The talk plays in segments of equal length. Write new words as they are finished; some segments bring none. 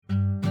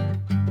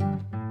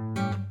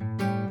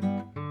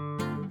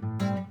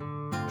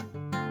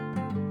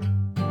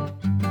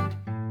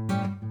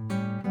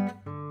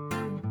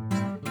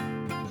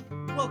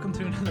welcome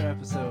to another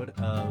episode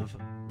of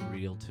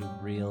Real to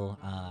Real.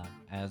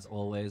 As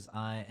always,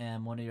 I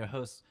am one of your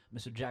hosts,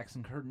 Mr.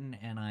 Jackson Curtin,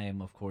 and I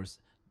am, of course,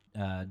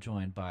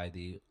 joined by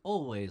the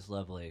always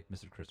lovely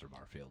Mr. Christopher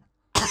Barfield.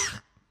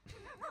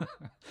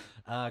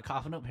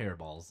 Coughing up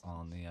hairballs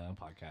on the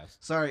podcast.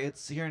 Sorry,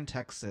 it's here in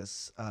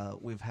Texas.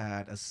 We've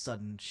had a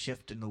sudden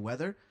shift in the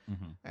weather,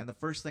 and the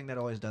first thing that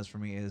always does for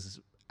me is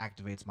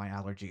activates my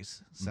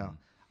allergies. So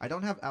I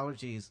don't have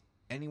allergies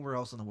anywhere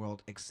else in the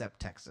world except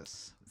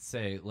Texas.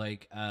 Say,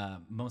 like,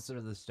 most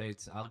of the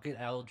states, I'll get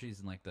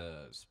allergies in, like,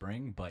 the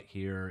spring, but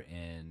here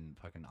in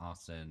fucking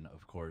Austin,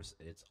 of course,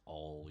 it's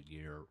all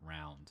year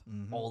round,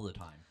 all the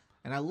time.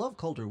 And I love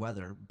colder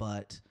weather,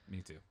 but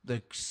Me too.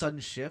 the sudden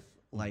shift,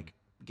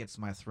 gets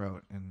my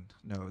throat and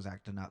nose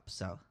acting up.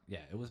 So,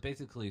 Yeah, it was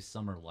basically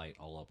summer light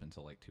all up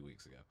until, like, 2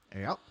 weeks ago.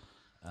 yep.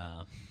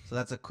 So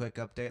that's a quick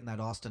update on that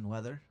Austin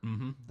weather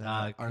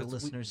that our 'cause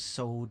listeners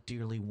so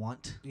dearly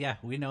want. Yeah,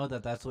 we know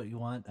that that's what you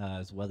want,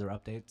 is weather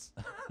updates.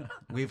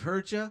 We've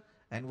heard you,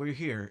 and we're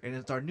here. And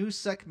it's our new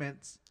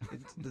segment.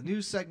 It's the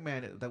new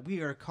segment that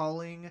we are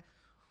calling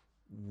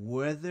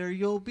Whether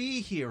You'll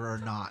Be Here or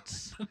Not.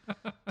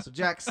 So,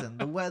 Jackson,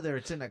 the weather,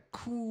 it's in a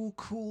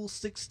cool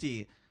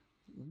 60.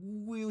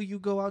 Will you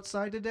go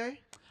outside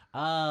today?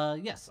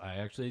 Yes, I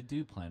actually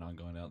do plan on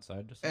going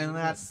outside. Just And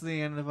that's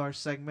the end of our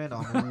segment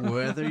on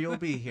Whether You'll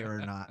Be Here or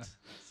Not.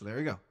 So there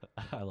we go.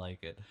 I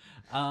like it.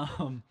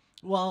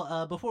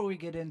 Before we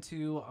get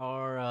into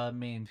our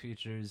main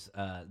features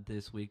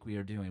this week, we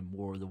are doing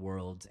War of the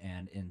Worlds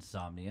and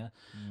Insomnia.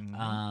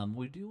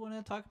 We do want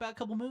to talk about a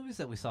couple movies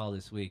that we saw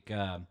this week.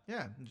 Yeah,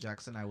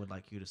 Jackson, I would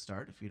like you to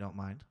start if you don't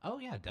mind. Oh,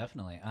 yeah,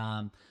 definitely.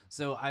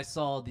 So I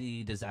saw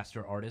The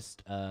Disaster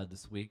Artist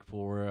this week.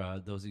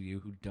 For those of you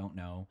who don't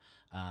know,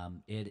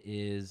 it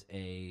is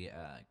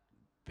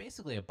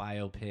basically a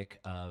biopic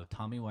of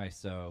Tommy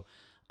Wiseau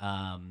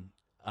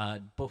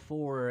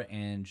before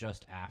and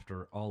just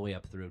after, all the way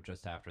up through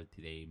just after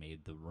they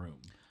made The Room.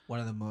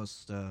 One of the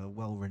most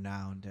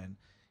well-renowned and,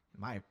 in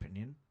my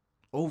opinion,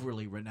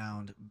 overly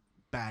renowned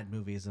bad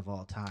movies of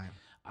all time.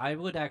 I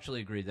would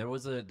actually agree. There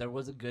was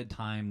a good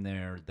time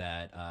there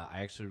that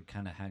I actually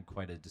kind of had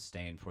quite a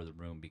disdain for The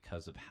Room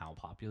because of how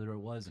popular it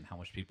was and how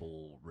much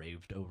people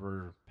raved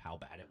over how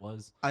bad it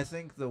was. I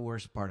think the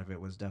worst part of it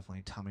was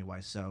definitely Tommy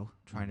Wiseau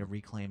trying to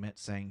reclaim it,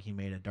 saying he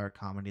made a dark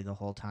comedy the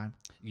whole time.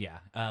 Yeah,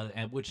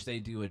 and which they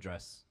do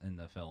address in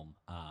the film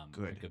a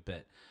good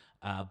bit.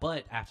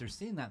 But after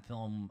seeing that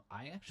film,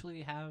 I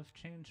actually have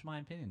changed my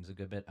opinions a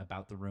good bit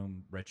about The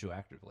Room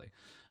retroactively.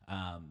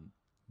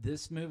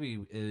 This movie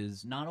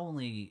is not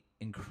only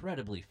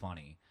incredibly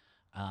funny,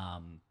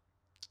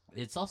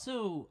 it's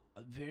also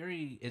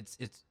it's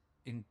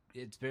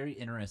very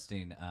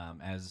interesting,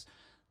 as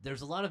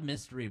there's a lot of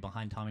mystery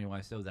behind Tommy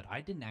Wiseau that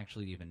I didn't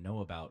actually even know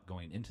about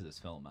going into this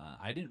film.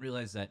 I didn't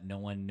realize that no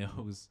one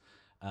knows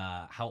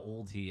how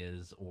old he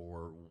is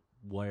or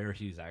where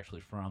he's actually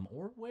from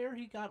or where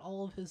he got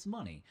all of his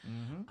money.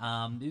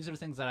 These are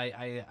things that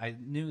I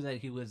knew that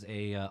he was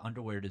a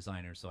underwear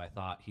designer, so I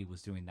thought he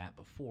was doing that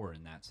before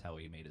and that's how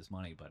he made his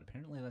money, but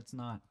apparently that's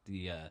not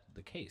the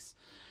case.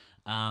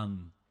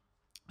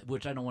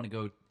 Which I don't want to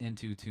go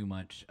into too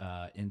much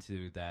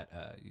into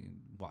that. You can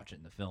watch it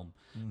in the film.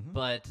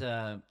 But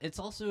it's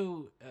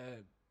also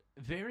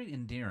very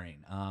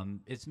endearing.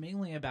 It's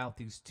mainly about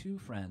these two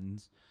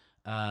friends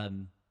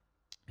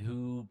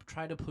who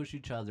try to push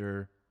each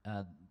other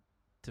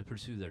to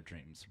pursue their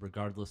dreams,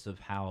 regardless of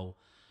how,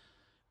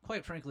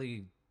 quite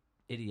frankly,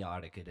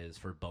 idiotic it is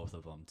for both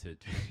of them to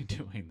be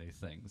doing these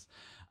things.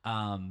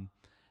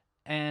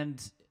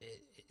 And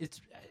it's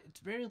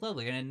very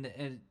lovely, and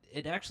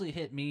it actually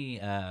hit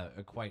me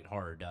quite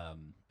hard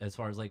as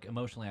far as like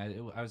emotionally.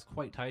 I was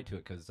quite tied to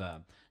it because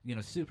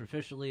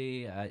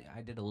superficially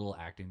I did a little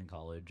acting in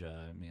college,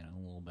 a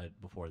little bit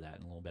before that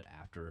and a little bit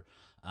after.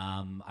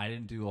 I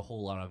didn't do a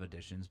whole lot of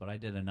auditions, but I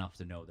did enough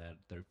to know that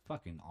they're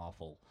fucking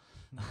awful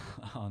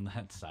on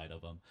that side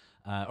of them,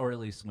 or at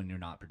least when you're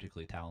not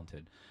particularly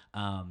talented.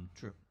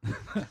 True.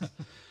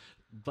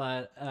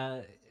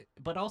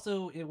 But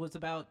also it was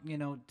about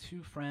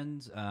two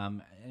friends,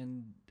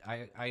 and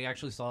I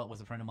actually saw it with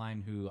a friend of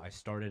mine who I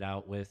started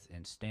out with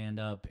in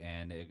stand-up,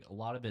 and a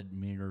lot of it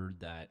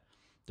mirrored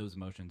those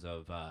emotions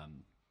of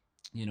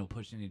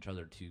pushing each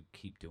other to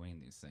keep doing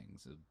these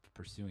things, of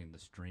pursuing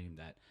this dream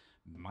that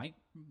might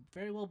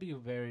very well be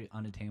very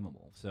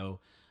unattainable. So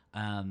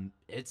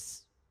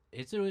it's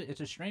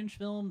a strange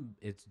film.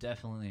 It's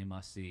definitely a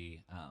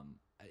must-see.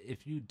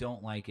 If you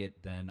don't like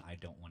it, then I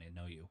don't want to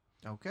know you.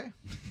 Okay.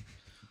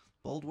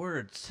 Bold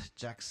words.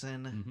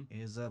 Jackson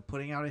is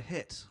putting out a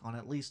hit on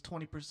at least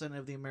 20%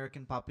 of the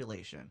American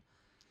population.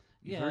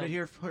 You've heard it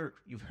here.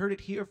 You've heard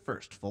it here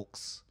first,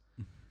 folks.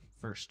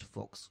 First,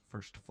 folks.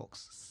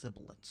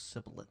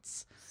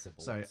 Sibilance.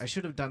 Sorry, I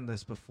should have done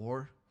this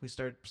before we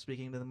start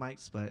speaking to the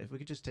mics, but if we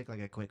could just take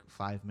like a quick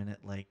 5-minute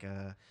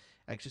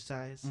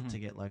exercise to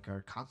get like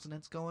our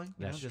consonants going.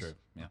 That's true.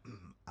 Yeah.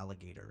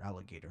 Alligator,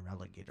 alligator,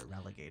 alligator,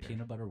 alligator.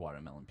 Peanut butter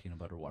watermelon. Peanut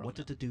butter watermelon. What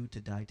did to do to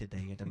die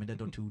today at a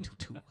minute or two?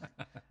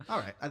 All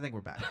right, I think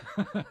we're back.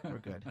 We're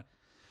good.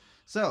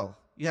 So,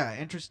 yeah,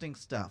 interesting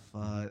stuff.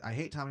 I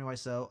hate Tommy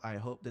Wiseau. I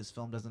hope this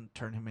film doesn't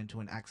turn him into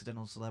an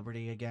accidental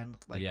celebrity again,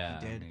 like he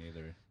did. Me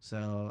either.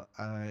 So,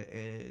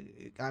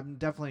 I'm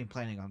definitely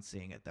planning on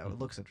seeing it, though. It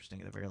looks interesting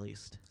at the very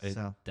least. It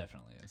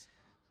definitely is.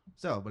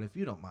 So, but if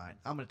you don't mind,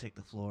 I'm going to take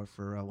the floor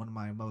for one of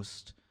my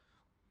most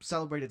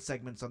celebrated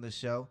segments on this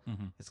show.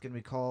 It's going to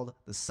be called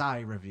the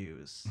Psy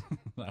Reviews.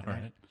 All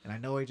right. And I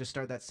know I just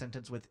started that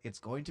sentence with "it's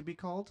going to be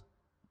called,"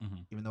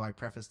 even though I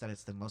prefaced that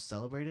it's the most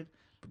celebrated.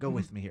 But go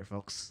with me here,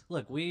 folks.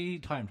 Look, we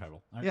time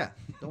travel. Right? Yeah,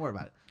 don't worry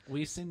about it.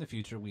 We've seen the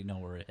future. We know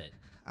where it hit.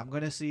 I'm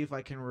going to see if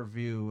I can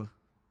review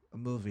a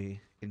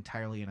movie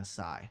entirely in a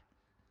sigh.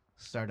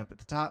 Start up at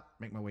the top,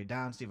 make my way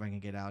down, see if I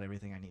can get out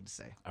everything I need to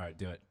say. All right,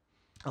 do it.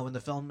 Oh, and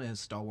the film is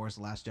Star Wars: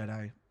 The Last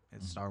Jedi.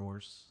 It's Star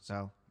Wars,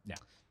 so... Yeah.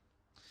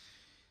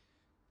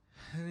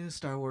 And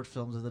Star Wars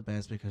films are the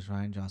best because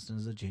Rian Johnson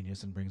is a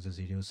genius and brings his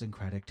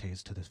idiosyncratic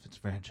taste to this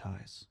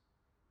franchise.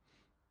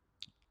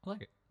 I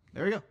like it.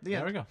 There we go.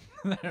 There we go.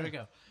 There we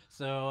go.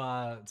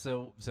 So,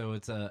 so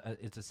it's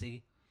a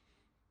C.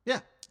 Yeah.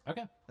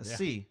 Okay. A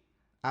C,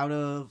 out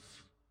of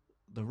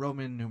the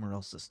Roman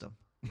numeral system.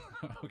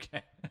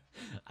 Okay.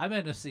 I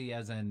meant a C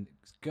as in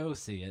go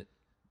see it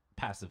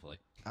passively.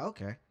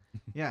 Okay.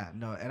 Yeah.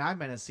 No, and I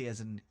meant a C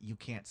as in you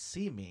can't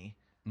see me,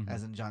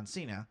 as in John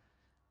Cena,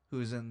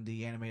 who's in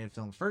the animated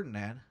film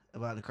Ferdinand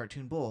about the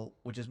cartoon bull,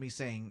 which is me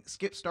saying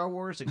skip Star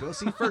Wars and go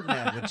see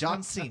Ferdinand with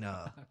John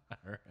Cena.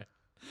 All right.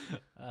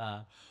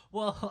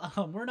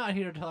 We're not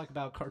here to talk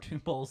about cartoon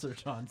bulls or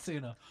John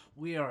Cena.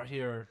 We are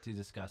here to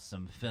discuss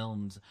some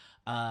films.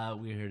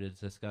 We're here to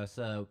discuss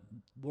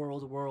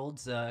World of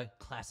Worlds,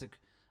 classic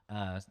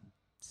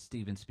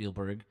Steven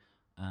Spielberg.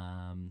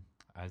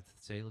 I'd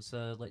say let's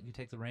let you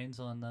take the reins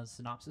on the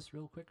synopsis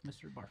real quick,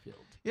 Mr.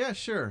 Barfield. Yeah,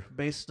 sure.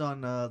 Based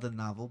on the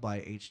novel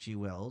by H.G.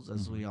 Wells,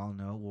 as we all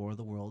know, War of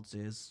the Worlds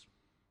is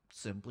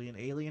simply an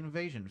alien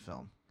invasion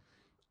film.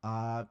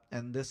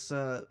 And this,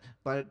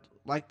 but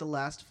like the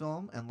last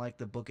film and like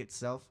the book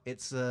itself,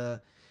 it's an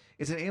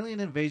alien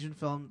invasion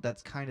film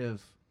that's kind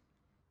of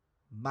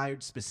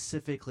mired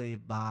specifically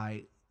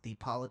by the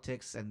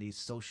politics and the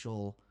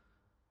social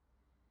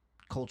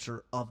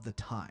culture of the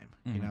time.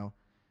 You know,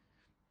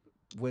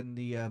 when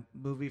the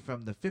movie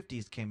from the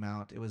 50s came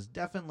out, it was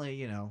definitely,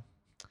 you know,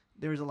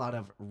 there was a lot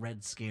of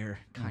Red Scare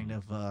kind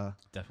of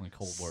definitely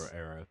Cold War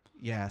era.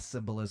 Yeah,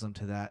 symbolism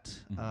to that.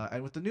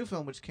 And with the new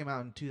film, which came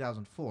out in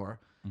 2004.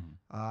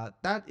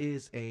 That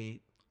is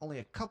only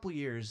a couple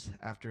years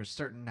after a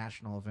certain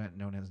national event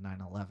known as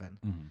 9/11,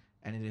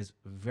 and it is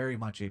very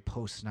much a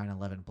post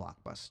 9/11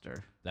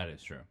 blockbuster. That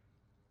is true.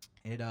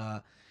 It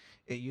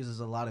uses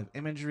a lot of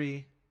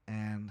imagery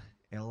and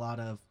a lot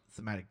of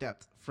thematic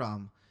depth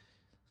from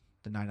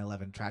the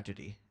 9/11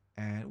 tragedy,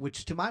 and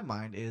which to my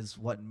mind is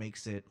what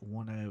makes it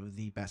one of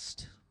the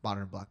best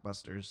modern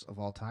blockbusters of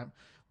all time.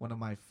 One of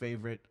my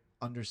favorite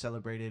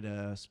under-celebrated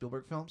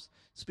Spielberg films.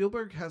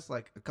 Spielberg has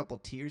like a couple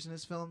tiers in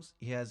his films.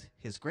 He has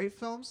his great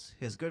films,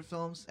 his good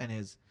films, and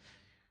his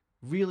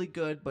really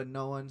good but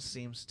no one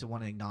seems to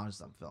want to acknowledge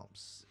them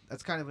films.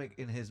 That's kind of like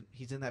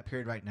he's in that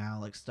period right now.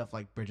 Like stuff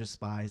like Bridge of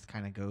Spies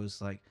kind of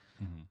goes like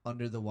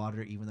under the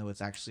water, even though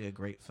it's actually a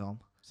great film.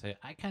 So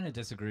I kind of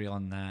disagree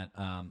on that.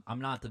 I'm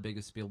not the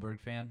biggest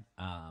Spielberg fan.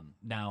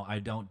 Now I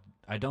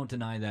don't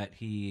deny that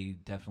he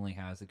definitely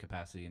has the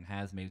capacity and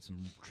has made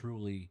some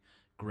truly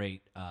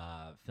great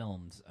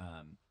films.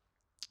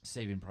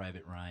 Saving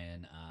Private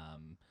Ryan,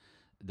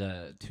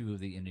 the two of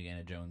the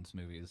Indiana Jones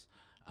movies,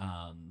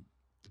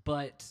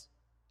 but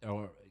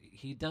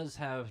he does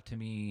have, to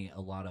me,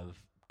 a lot of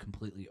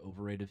completely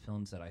overrated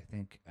films that I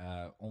think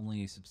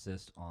only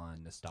subsist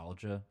on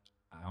nostalgia,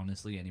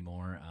 honestly,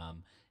 anymore.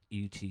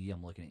 E.T.,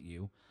 I'm looking at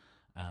you.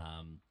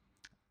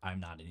 I'm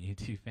not an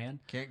E.T. fan.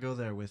 Can't go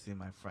there with you,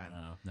 my friend.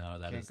 No,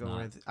 that Can't is go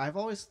not. I've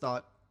always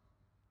thought,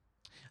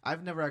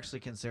 I've never actually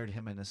considered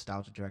him a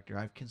nostalgia director.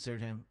 I've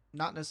considered him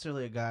not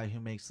necessarily a guy who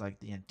makes like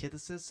the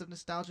antithesis of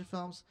nostalgia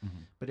films,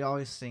 but he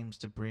always seems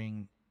to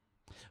bring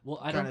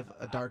kind of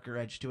a darker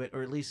edge to it,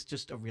 or at least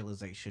just a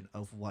realization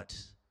of what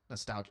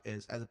nostalgia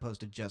is, as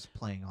opposed to just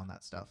playing on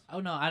that stuff. Oh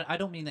no, I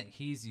don't mean that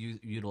he's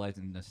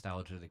utilizing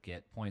nostalgia to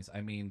get points.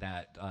 I mean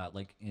that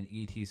like in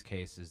E.T.'s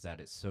case is that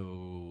it's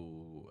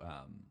so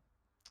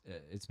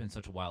it's been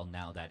such a while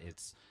now that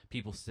it's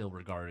people still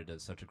regard it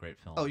as such a great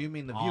film. Oh, you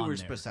mean the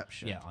viewer's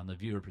perception? Yeah, on the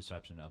viewer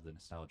perception of the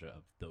nostalgia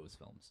of those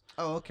films.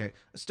 Oh, okay.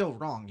 Still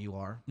wrong, you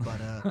are,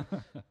 but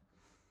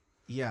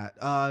yeah.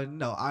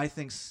 No, I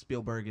think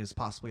Spielberg is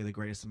possibly the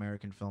greatest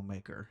American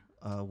filmmaker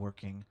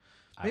working,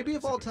 maybe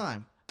of all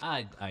time.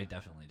 I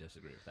definitely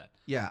disagree with that.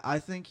 Yeah, I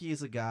think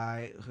he's a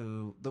guy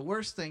who, the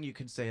worst thing you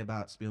can say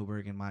about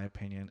Spielberg, in my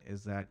opinion,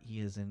 is that he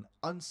is an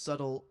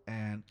unsubtle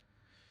and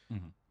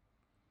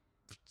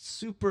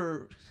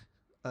super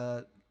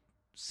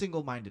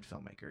single-minded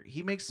filmmaker.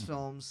 He makes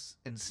films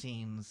and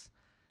scenes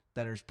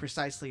that are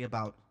precisely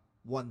about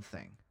one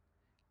thing.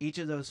 Each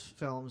of those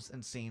films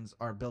and scenes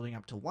are building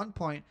up to one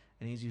point,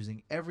 and he's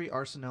using every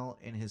arsenal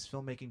in his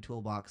filmmaking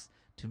toolbox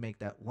to make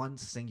that one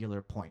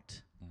singular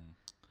point.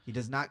 He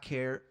does not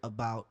care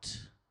about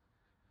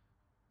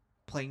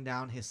playing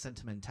down his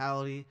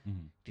sentimentality.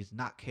 He does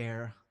not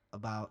care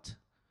about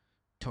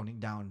toning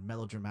down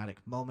melodramatic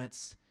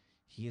moments.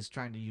 He is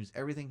trying to use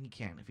everything he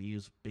can. If he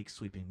uses big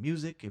sweeping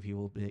music, if he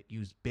will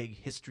use big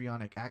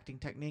histrionic acting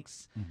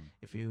techniques,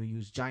 if he will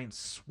use giant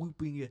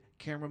swooping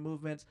camera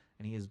movements,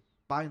 and he is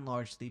by and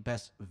large the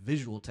best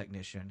visual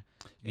technician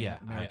in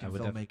American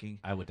filmmaking.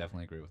 I would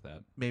definitely agree with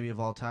that. Maybe of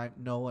all time.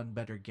 No one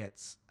better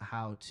gets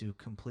how to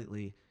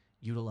completely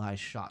utilize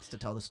shots to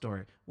tell the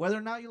story. Whether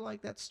or not you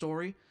like that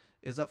story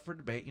is up for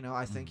debate. You know,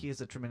 I think he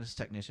is a tremendous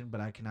technician, but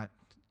I cannot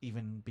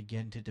even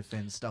begin to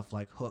defend stuff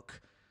like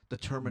Hook, The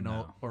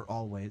Terminal, or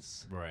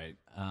Always. Right.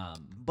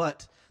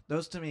 But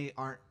those to me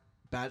aren't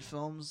bad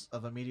films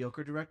of a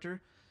mediocre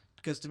director,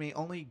 because to me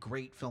only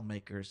great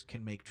filmmakers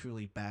can make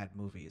truly bad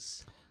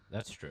movies.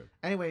 That's true.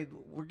 Anyway,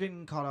 we're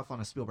getting caught off on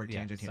a Spielberg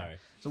tangent here. Sorry.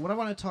 So what I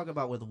want to talk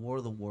about with War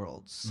of the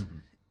Worlds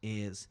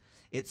is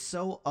it's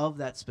so of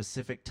that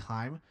specific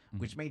time,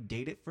 which may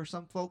date it for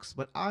some folks,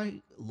 but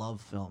I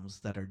love films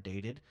that are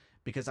dated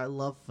because I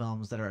love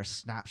films that are a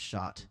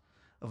snapshot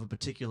of a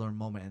particular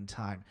moment in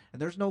time.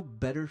 And there's no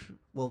better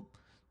film,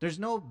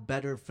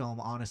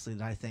 honestly,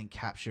 that I think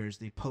captures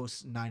the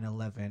post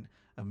 9/11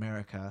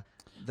 America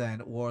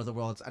than War of the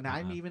Worlds. And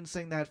I'm even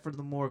saying that for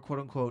the more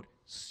quote-unquote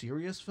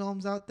serious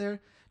films out there,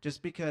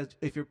 just because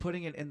if you're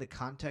putting it in the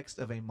context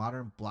of a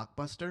modern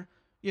blockbuster,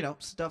 you know,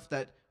 stuff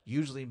that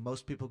usually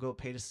most people go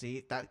pay to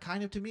see, that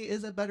kind of to me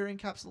is a better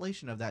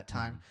encapsulation of that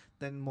time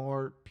than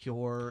more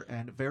pure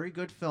and very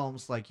good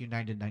films like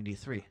United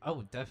 93.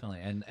 Oh,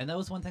 definitely. And that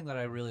was one thing that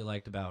I really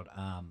liked about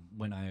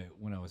when I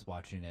was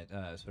watching it,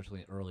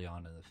 especially early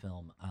on in the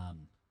film,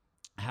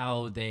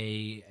 how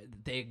they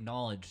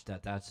acknowledged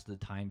that that's the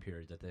time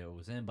period that they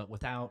was in, but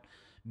without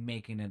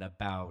making it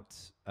about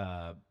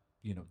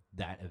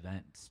that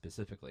event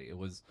specifically. It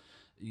was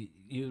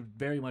you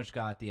very much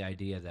got the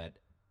idea that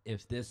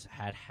if this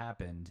had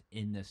happened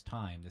in this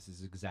time, this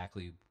is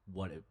exactly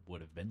what it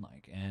would have been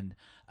like. And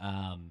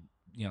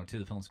to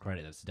the film's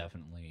credit, that's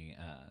definitely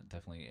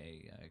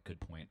a good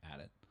point at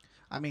it.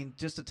 I mean,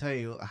 just to tell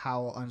you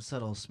how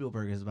unsettled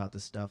Spielberg is about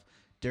this stuff,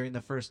 during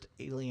the first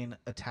alien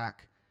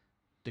attack,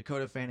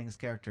 Dakota Fanning's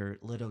character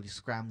literally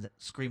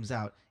screams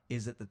out,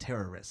 "Is it the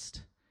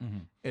terrorist?"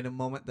 In a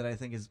moment that I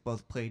think is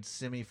both played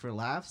semi for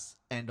laughs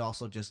and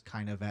also just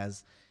kind of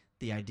as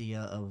the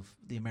idea of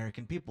the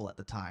American people at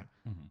the time.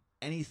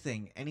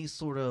 Anything, any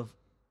sort of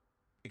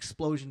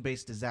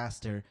explosion-based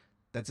disaster,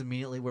 that's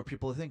immediately where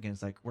people are thinking.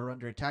 It's like, we're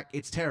under attack.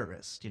 It's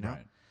terrorists, you know?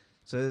 Right.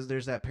 So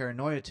there's that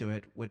paranoia to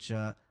it, which,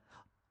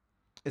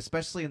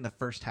 especially in the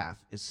first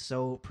half, is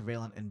so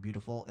prevalent and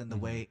beautiful in the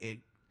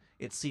way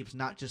it seeps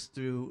not just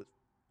through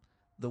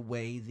the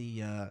way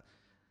the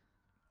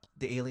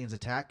aliens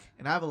attack.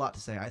 And I have a lot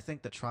to say. I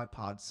think the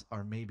tripods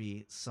are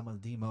maybe some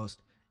of the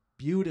most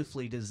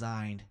beautifully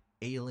designed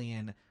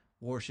alien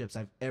warships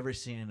I've ever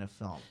seen in a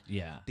film.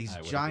 Yeah. These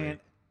giant,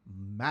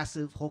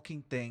 massive,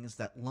 hulking things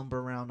that lumber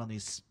around on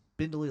these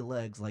spindly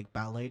legs like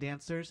ballet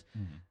dancers.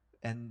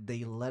 And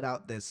they let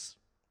out this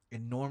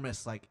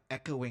enormous, like,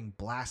 echoing,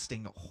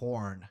 blasting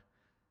horn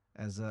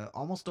as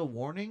almost a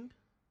warning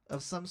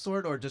of some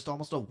sort, or just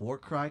almost a war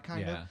cry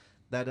kind of.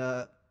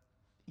 That,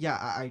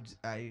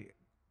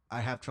 I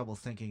have trouble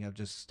thinking of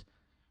just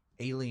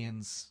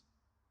aliens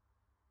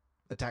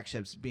attack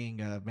ships being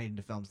made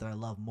into films that I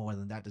love more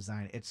than that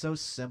design. It's so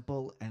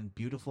simple and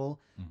beautiful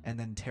and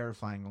then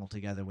terrifying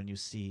altogether when you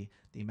see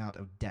the amount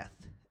of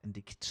death and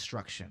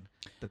destruction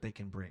that they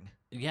can bring.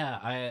 Yeah,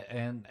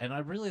 I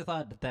really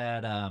thought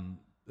that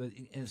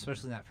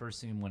especially in that first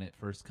scene when it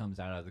first comes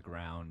out of the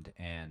ground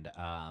and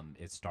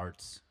it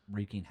starts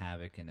wreaking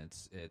havoc and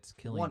it's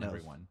killing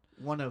everyone.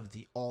 One of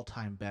the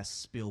all-time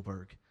best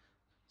Spielberg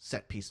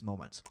set piece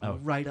moments,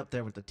 right up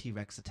there with the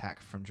T-Rex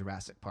attack from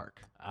Jurassic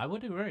Park. I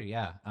would agree.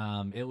 Yeah,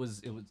 it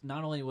was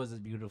not only was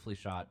it beautifully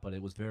shot, but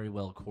it was very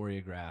well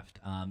choreographed.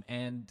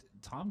 And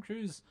Tom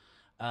Cruise,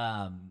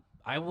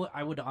 I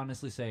would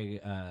honestly say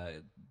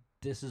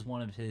this is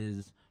one of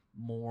his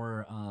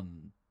more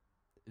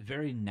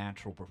very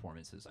natural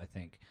performances, I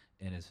think,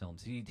 in his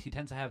films. He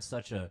tends to have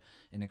such an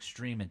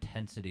extreme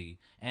intensity,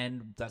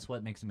 and that's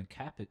what makes him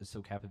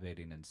so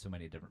captivating in so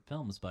many different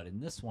films. But in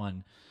this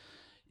one,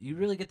 you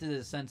really get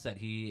the sense that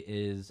he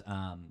is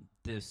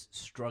this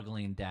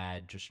struggling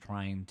dad just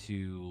trying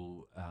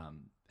to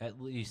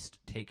at least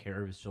take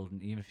care of his children,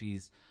 even if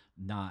he's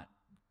not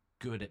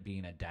good at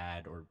being a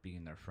dad or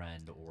being their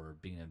friend or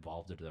being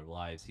involved into their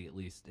lives. He at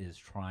least is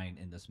trying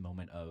in this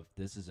moment of,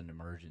 this is an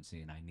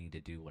emergency and I need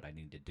to do what I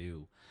need to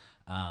do.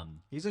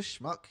 He's a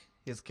schmuck.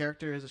 His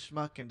character is a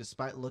schmuck, and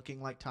despite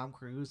looking like Tom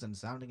Cruise and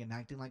sounding and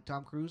acting like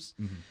Tom Cruise,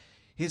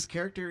 his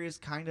character is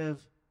kind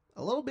of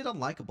a little bit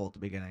unlikable at the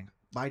beginning.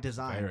 By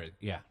design.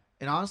 Yeah.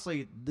 And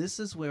honestly, this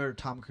is where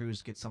Tom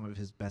Cruise gets some of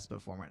his best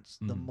performance.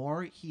 The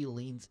more he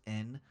leans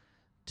in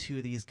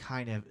to these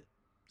kind of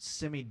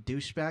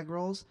semi-douchebag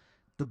roles,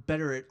 the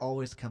better it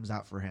always comes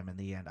out for him in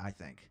the end, I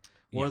think.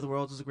 War of the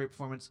Worlds is a great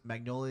performance.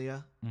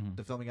 Magnolia,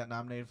 the film he got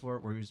nominated for,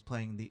 where he was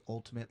playing the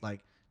ultimate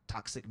like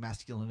toxic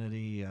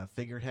masculinity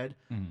figurehead,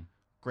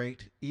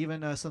 great.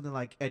 Even something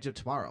like Edge of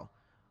Tomorrow,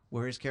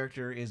 where his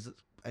character is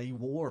a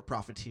war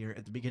profiteer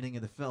at the beginning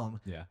of the film,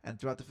 and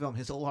throughout the film,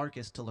 his whole arc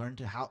is to learn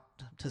how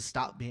to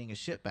stop being a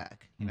shitbag,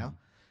 you know,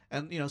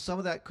 and some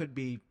of that could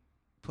be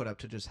put up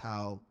to just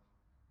how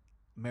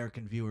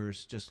American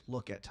viewers just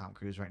look at Tom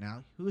Cruise right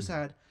now, who's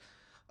had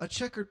a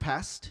checkered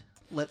past,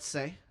 let's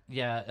say.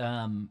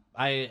 Yeah,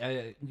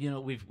 I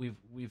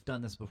we've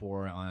done this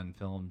before on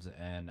films,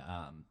 and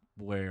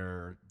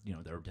where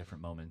there are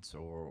different moments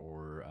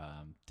or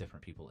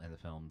different people in the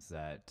films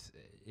that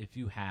if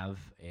you have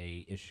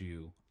a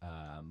issue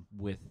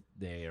with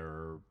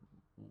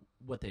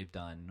what they've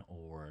done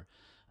or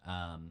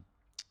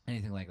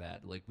anything like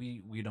that, like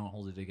we don't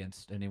hold it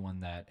against anyone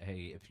that,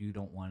 hey, if you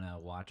don't want to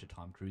watch a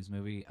Tom Cruise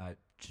movie,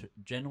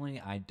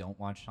 generally I don't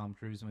watch Tom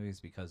Cruise movies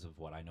because of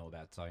what I know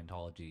about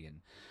Scientology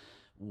and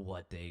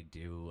what they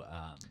do.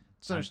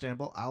 It's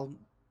understandable. I'll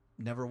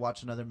never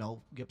watch another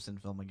Mel Gibson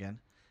film again.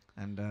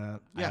 And I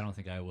don't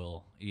think I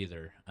will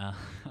either.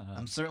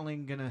 I'm certainly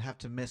gonna have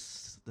to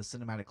miss the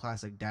cinematic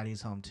classic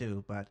Daddy's Home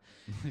too, but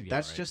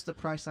that's just the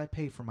price I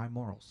pay for my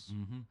morals.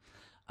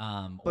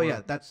 But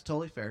yeah, that's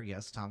totally fair.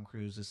 Yes, Tom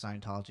Cruise's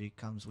Scientology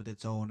comes with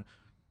its own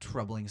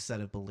troubling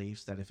set of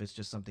beliefs that if it's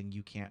just something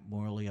you can't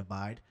morally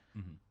abide,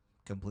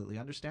 completely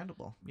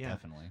understandable. Yeah,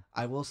 definitely.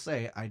 I will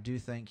say I do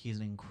think he's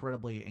an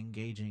incredibly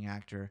engaging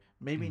actor.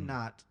 Maybe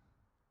not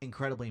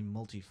incredibly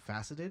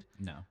multifaceted.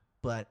 No,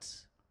 but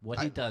what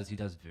he does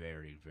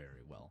very,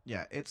 very well.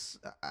 Yeah,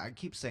 I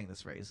keep saying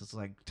this phrase. It's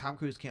like Tom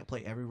Cruise can't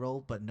play every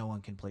role, but no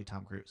one can play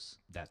Tom Cruise.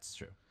 That's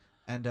true.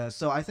 And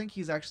so I think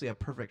he's actually a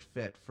perfect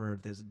fit for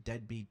this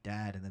deadbeat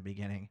dad in the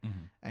beginning.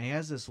 And he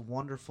has this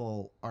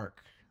wonderful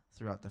arc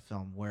throughout the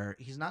film where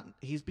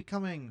he's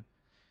becoming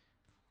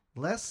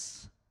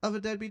less of a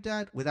deadbeat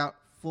dad without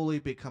fully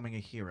becoming a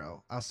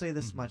hero. I'll say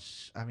this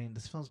much. I mean,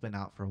 this film's been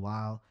out for a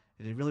while.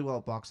 It did really well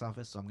at box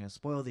office, so I'm going to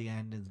spoil the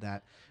end, is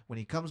that when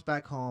he comes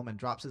back home and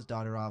drops his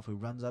daughter off, who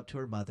runs up to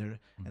her mother,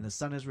 and the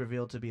son is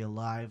revealed to be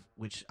alive,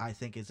 which I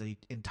think is an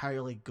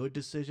entirely good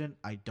decision.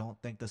 I don't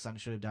think the son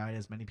should have died,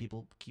 as many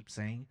people keep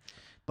saying.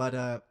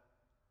 But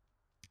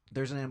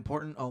there's an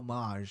important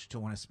homage to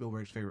one of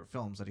Spielberg's favorite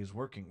films that he's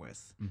working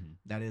with.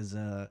 That is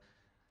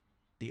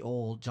the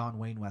old John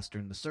Wayne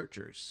Western, The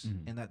Searchers,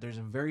 in that there's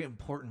a very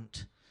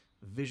important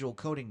visual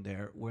coding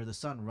there where the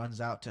son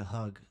runs out to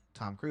hug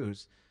Tom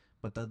Cruise,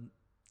 but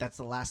that's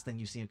the last thing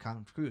you see of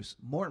Tom Cruise.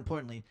 More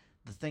importantly,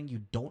 the thing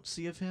you don't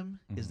see of him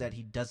is that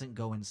he doesn't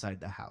go inside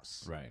the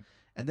house. Right.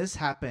 And this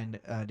happened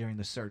during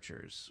The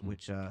Searchers,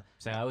 which... so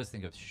I always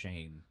think of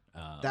Shane.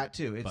 That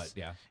too.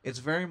 Yeah. It's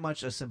very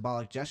much a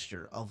symbolic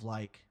gesture of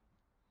like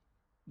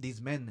these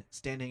men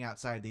standing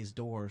outside these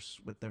doors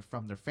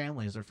from their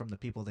families or from the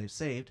people they've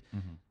saved.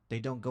 They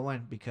don't go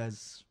in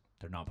because...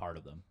 they're not part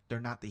of them. They're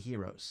not the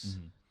heroes.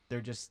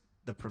 They're just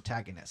the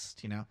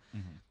protagonist, you know?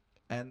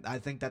 And I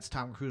think that's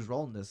Tom Cruise's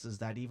role in this, is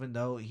that even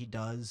though he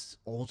does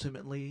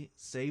ultimately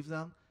save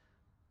them,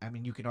 I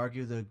mean, you can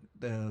argue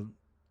the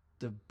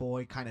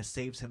boy kind of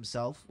saves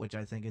himself, which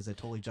I think is a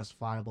totally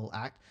justifiable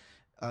act.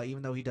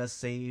 Even though he does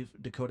save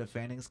Dakota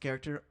Fanning's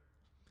character,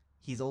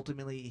 he's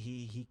ultimately,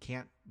 he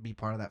can't be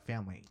part of that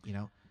family, you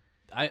know?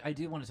 I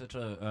do want to touch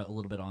a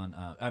little bit on.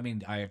 I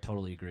mean, I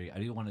totally agree. I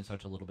do want to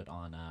touch a little bit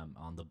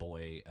on the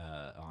boy,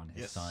 on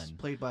his son,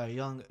 played by a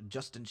young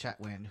Justin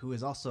Chatwin, who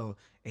is also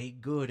a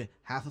good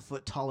half a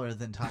foot taller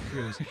than Tom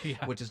Cruise,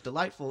 which is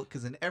delightful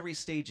because in every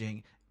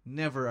staging,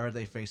 never are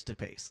they face to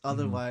face.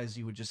 Otherwise,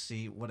 you would just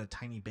see what a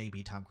tiny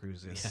baby Tom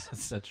Cruise is.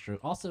 Yes, that's true.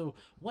 Also,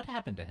 what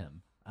happened to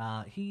him?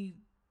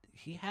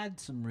 He had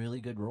some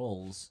really good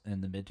roles in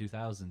the mid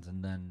 2000s,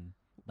 and then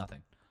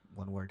nothing.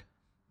 One word.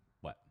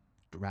 What?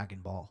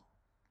 Dragon Ball.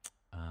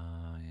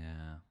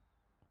 Yeah,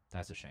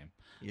 that's a shame.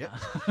 Yep.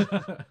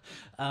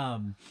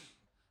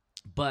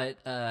 But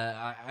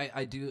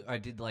I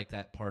did like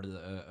that part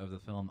of the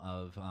film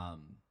of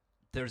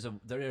there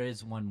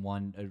is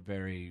one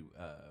very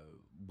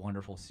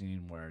wonderful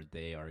scene where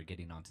they are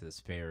getting onto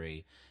this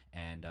ferry,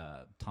 and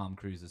Tom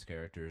Cruise's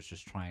character is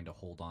just trying to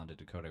hold on to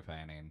Dakota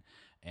Fanning,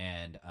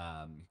 and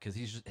because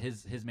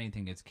his main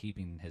thing is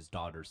keeping his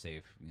daughter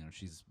safe. You know,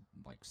 she's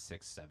like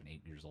 6, 7,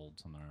 8 years old,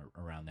 somewhere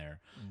around there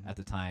at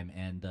the time,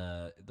 and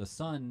the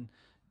son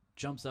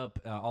jumps up.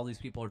 All these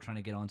people are trying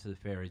to get onto the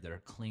ferry.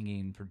 They're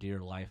clinging for dear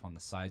life on the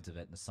sides of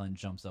it, and the son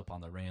jumps up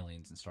on the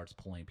railings and starts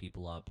pulling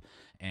people up.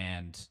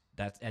 And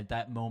that's at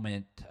that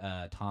moment,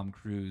 Tom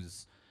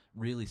Cruise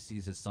really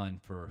sees his son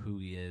for who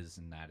he is,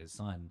 and that his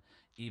son,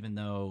 even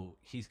though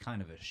he's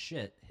kind of a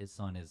shit, his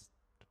son is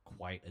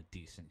quite a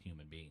decent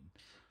human being.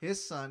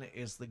 His son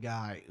is the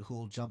guy who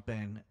will jump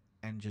in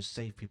and just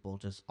save people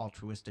just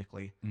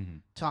altruistically.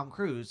 Tom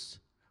Cruise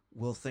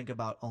will think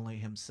about only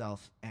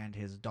himself and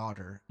his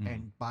daughter,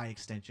 and by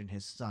extension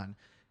his son.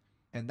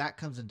 And that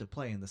comes into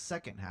play in the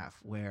second half,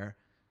 where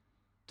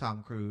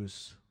Tom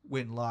Cruise,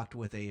 when locked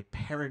with a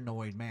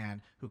paranoid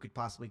man who could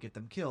possibly get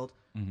them killed,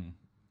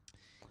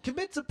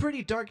 commits a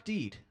pretty dark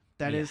deed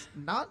that is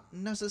not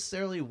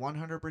necessarily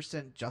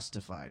 100%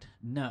 justified.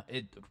 No,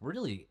 it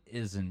really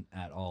isn't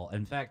at all.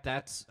 In fact,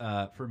 that's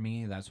for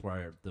me, that's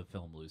where the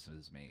film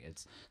loses me.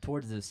 It's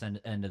towards the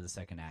end of the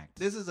second act.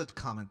 This is a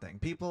common thing.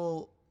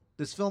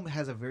 This film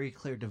has a very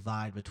clear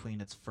divide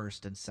between its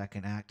first and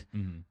second act.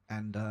 Mm-hmm.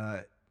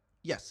 And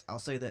yes, I'll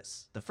say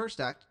this. The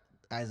first act,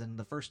 as in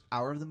the first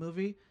hour of the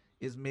movie,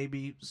 is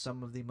maybe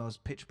some of the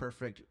most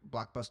pitch-perfect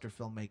blockbuster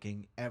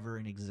filmmaking ever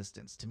in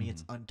existence. To me,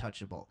 it's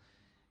untouchable.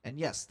 And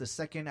yes, the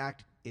second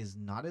act is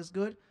not as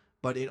good,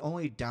 but it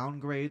only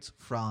downgrades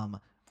from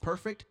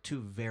perfect to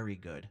very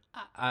good.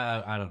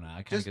 I don't know.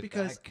 I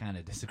kind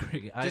of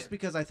disagree.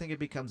 Because I think it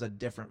becomes a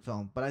different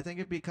film, but I think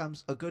it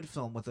becomes a good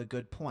film with a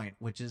good point,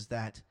 which is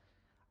that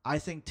I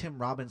think Tim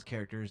Robbins'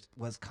 character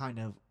was kind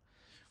of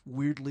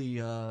weirdly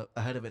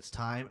ahead of its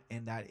time,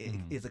 in that it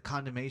is a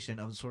condemnation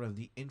of sort of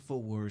the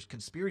InfoWars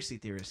conspiracy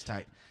theorist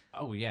type.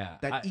 Oh, yeah.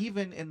 That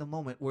even in the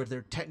moment where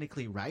they're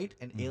technically right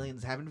and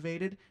aliens have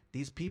invaded,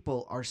 these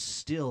people are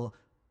still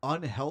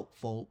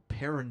unhelpful,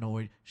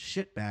 paranoid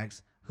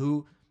shitbags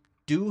who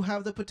do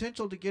have the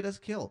potential to get us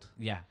killed.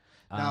 Yeah.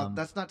 Now,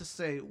 that's not to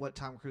say what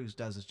Tom Cruise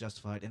does is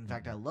justified. In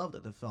fact, I love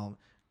that the film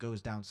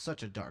goes down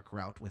such a dark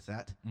route with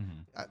that.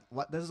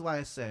 This is why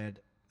I said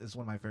this is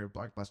one of my favorite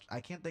blockbusters.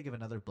 I can't think of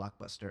another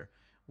blockbuster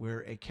where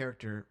a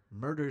character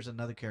murders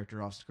another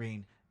character off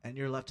screen and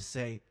you're left to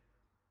say,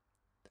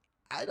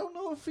 I don't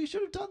know if he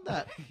should have done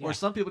that. Yeah. Or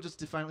some people just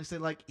defiantly say,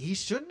 like, he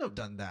shouldn't have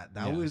done that.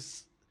 That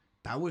was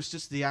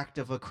just the act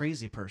of a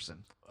crazy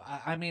person.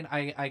 I mean,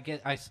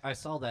 I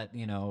saw that,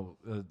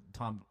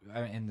 Tom,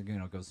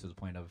 and, goes to the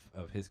point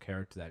of his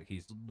character that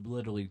he's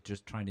literally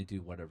just trying to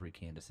do whatever he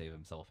can to save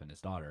himself and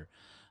his daughter.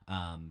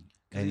 And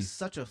he's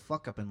such a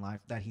fuck up in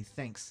life that he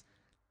thinks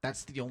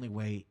that's the only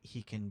way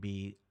he can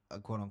be a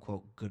quote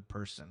unquote good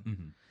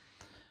person.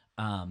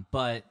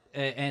 But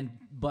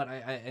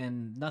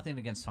nothing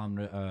against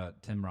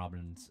Tim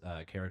Robbins'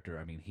 character.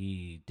 I mean,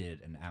 he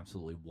did an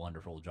absolutely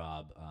wonderful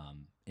job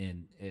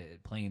in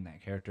playing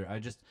that character.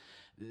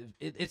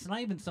 It's not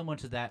even so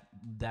much that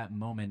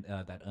moment,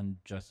 that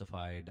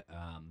unjustified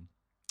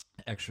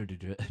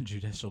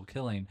extrajudicial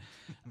killing.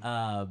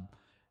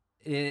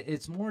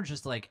 It's more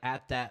just like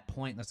at that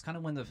point. That's kind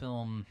of when the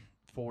film,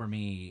 for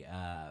me,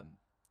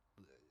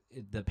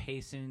 the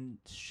pacing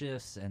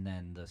shifts, and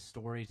then the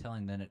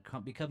storytelling, then it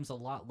becomes a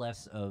lot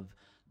less of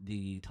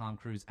the Tom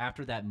Cruise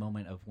after that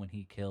moment of when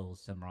he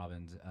kills Tim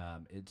Robbins.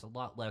 It's a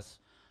lot less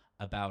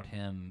about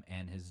him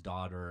and his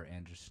daughter,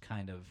 and just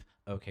kind of,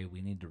 okay,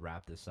 we need to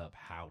wrap this up.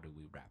 How do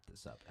we wrap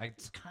this up?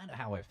 It's kind of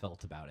how I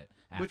felt about it.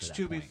 Which,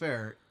 to be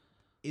fair,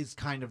 is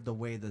kind of the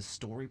way the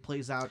story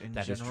plays out in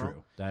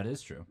general. That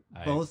is true.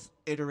 Both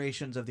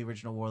iterations of the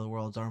original War of the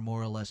Worlds are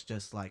more or less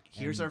just like,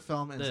 here's our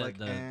film, and it's like,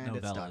 and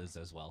it's done.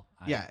 As well.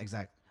 Yeah,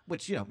 exactly.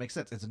 Which, makes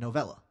sense. It's a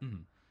novella.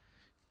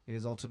 It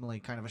is ultimately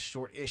kind of a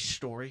short-ish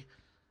story.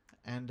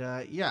 And,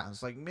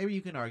 it's like, maybe you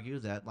can argue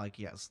that, like,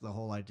 yes, the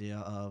whole idea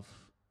of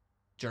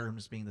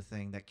germs being the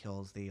thing that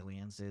kills the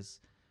aliens is,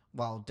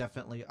 while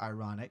definitely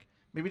ironic,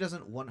 maybe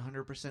doesn't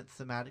 100%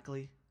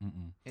 thematically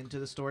into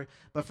the story.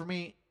 But for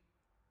me,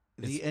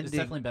 the ending... It's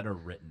definitely better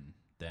written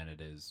than it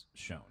is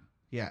shown.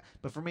 Yeah,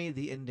 but for me,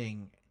 the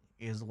ending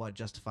is what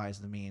justifies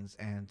the means,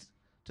 and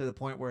to the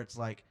point where it's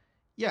like,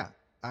 yeah,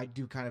 I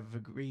do kind of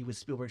agree with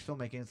Spielberg's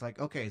filmmaking. It's like,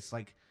 okay, it's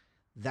like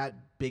that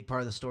big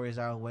part of the story is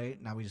out of the way.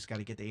 Now we just got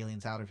to get the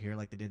aliens out of here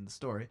like they did in the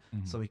story,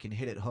 so we can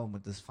hit it home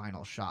with this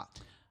final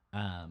shot.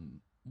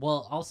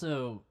 Well,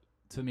 also,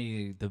 to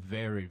me, the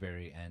very,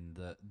 very end,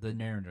 the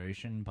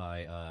narration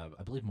by, I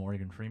believe,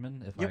 Morgan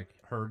Freeman, if I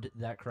heard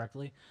that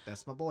correctly.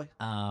 That's my boy.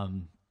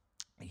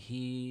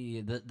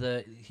 He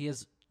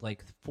has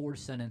like 4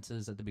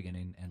 sentences at the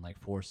beginning and like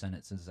 4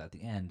 sentences at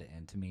the end,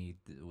 and to me,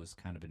 it was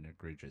kind of an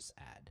egregious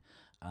ad.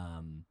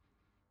 I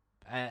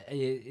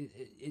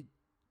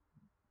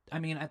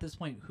mean, at this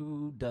point,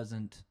 who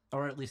doesn't,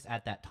 or at least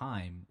at that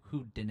time,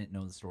 who didn't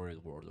know the story of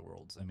the War of the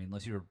Worlds? I mean,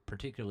 unless you were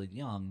particularly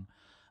young.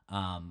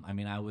 I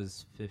mean, I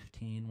was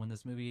 15 when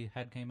this movie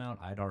had came out.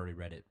 I'd already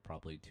read it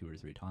probably 2 or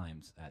 3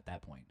 times at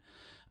that point.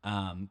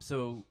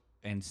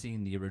 And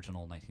seeing the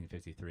original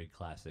 1953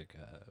 classic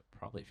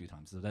probably a few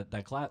times. So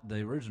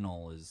the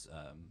original is,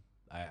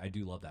 I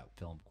do love that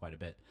film quite a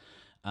bit.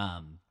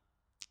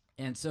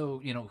 And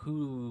so,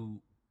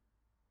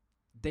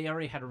 they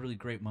already had a really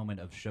great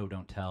moment of show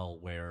don't tell,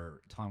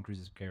 where Tom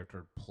Cruise's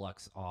character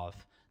plucks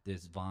off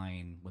this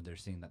vine when they're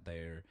seeing that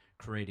they're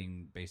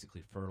creating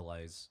basically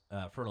fertilizer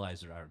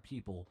out of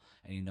people,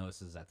 and he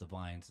notices that the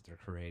vines that they're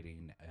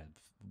creating have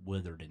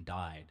withered and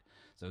died.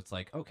 So it's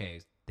like,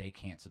 okay, they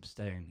can't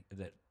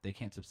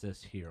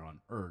subsist here on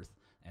Earth,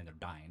 and they're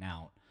dying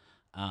out.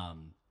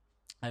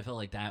 I felt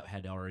like that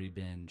had already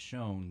been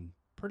shown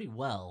pretty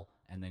well,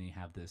 and then you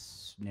have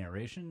this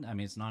narration. I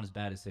mean, it's not as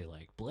bad as, say,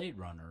 like Blade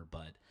Runner,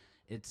 but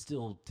it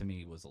still, to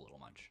me, was a little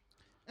much.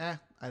 I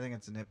think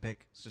it's a nitpick.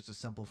 It's just a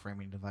simple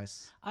framing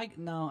device. I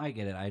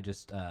get it. I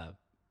just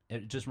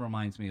it just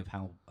reminds me of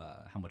how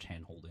much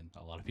hand holding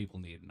a lot of people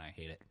need, and I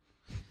hate it.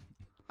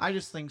 I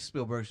just think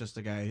Spielberg's just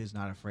a guy who's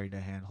not afraid to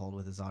handhold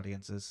with his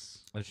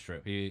audiences. That's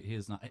true. He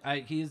is not.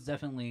 He is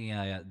definitely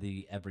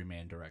the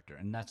everyman director,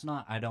 and that's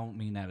not. I don't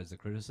mean that as a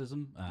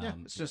criticism. Yeah,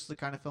 it's just the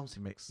kind of films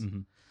he makes. Mm-hmm.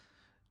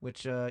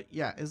 Which,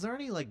 yeah, is there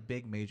any like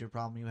big major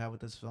problem you have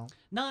with this film?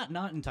 Not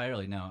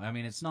entirely. No, I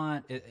mean it's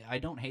not. I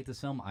don't hate this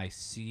film. I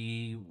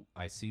see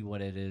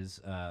what it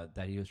is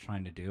that he was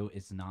trying to do.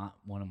 It's not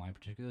one of my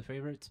particular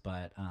favorites,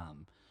 but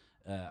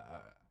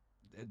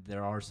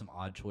there are some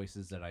odd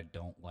choices that I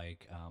don't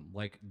like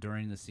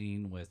during the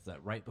scene with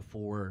right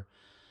before.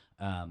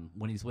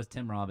 When he's with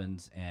Tim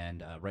Robbins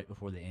and right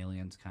before the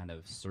aliens kind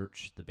of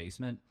search the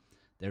basement,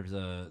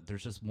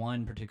 there's just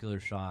one particular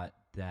shot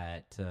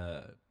that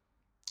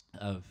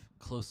of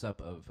close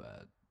up of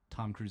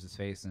Tom Cruise's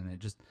face, and it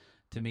just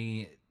to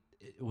me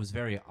it was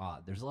very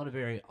odd. There's a lot of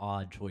very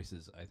odd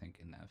choices I think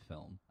in that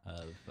film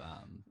of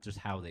just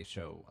how they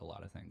show a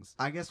lot of things.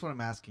 I guess what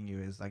I'm asking you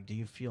is like, do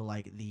you feel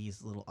like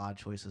these little odd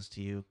choices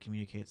to you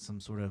communicate some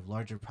sort of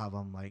larger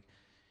problem? Like,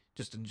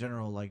 just in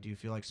general, like, do you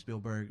feel like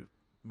Spielberg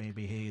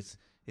maybe his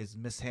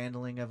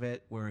mishandling of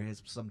it, where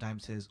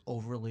sometimes his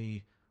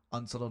overly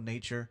unsettled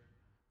nature?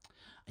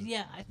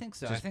 Yeah, I think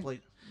so. Just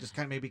just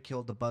kind of maybe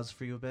killed the buzz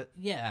for you a bit.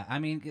 Yeah, I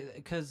mean,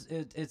 because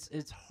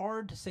it's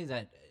hard to say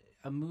that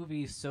a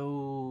movie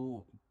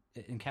so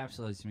it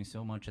encapsulates me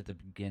so much at the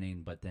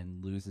beginning, but then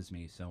loses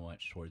me so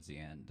much towards the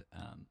end.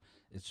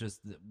 It's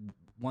just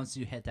once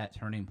you hit that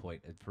turning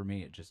point, for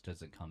me, it just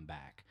doesn't come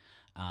back.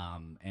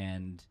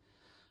 And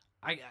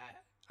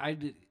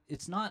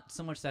it's not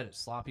so much that it's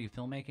sloppy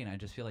filmmaking. I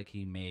just feel like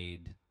he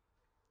made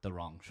the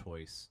wrong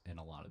choice in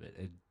a lot of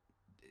it.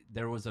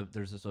 There's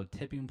just a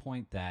tipping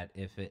point that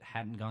if it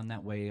hadn't gone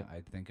that way,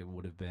 I think it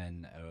would have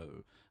been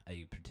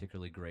a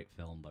particularly great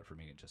film. But for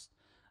me, it just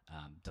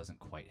doesn't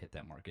quite hit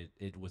that mark.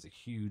 It was a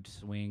huge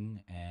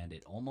swing, and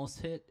it almost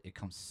hit. It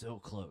comes so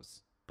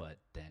close, but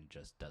then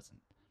just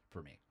doesn't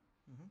for me.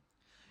 Mm-hmm.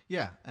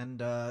 Yeah,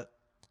 and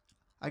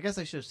I guess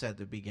I should have said at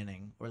the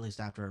beginning, or at least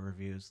after our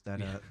reviews,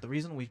 that the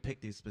reason we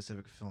picked these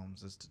specific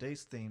films is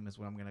today's theme is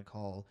what I'm going to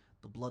call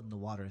the blood in the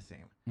water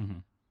theme. Mm-hmm.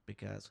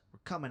 Because we're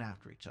coming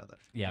after each other.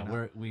 Yeah, you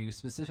know? We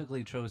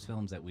specifically chose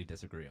films that we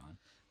disagree on.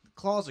 The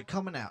claws are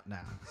coming out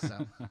now.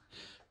 So,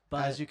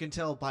 but as you can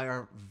tell by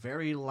our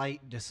very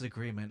light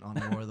disagreement on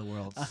War of the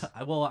Worlds.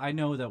 Well, I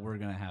know that we're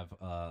gonna have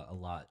a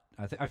lot.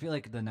 I feel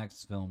like the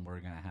next film we're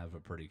gonna have a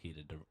pretty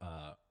heated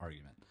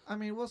argument. I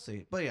mean, we'll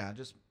see. But yeah,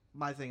 just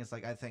my thing is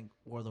like I think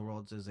War of the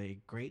Worlds is a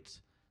great,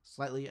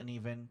 slightly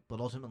uneven, but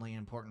ultimately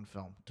important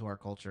film to our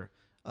culture.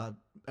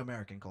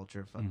 American culture,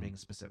 if I'm being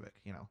specific,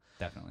 you know.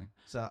 Definitely.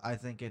 So I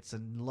think it's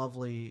a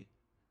lovely,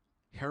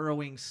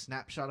 harrowing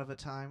snapshot of a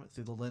time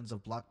through the lens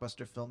of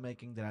blockbuster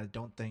filmmaking that I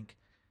don't think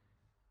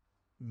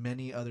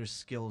many other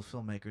skilled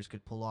filmmakers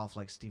could pull off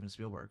like Steven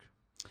Spielberg.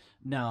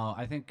 No,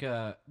 I think,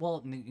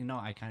 well, you know,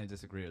 I kind of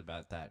disagree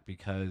about that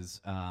because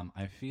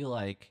I feel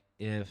like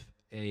if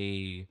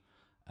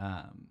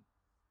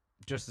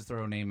just to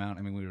throw a name out,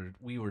 I mean,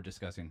 we were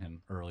discussing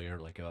him earlier,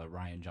 like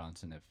Rian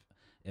Johnson,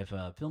 if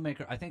a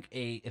filmmaker, I think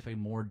if a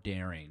more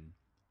daring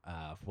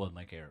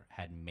filmmaker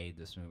had made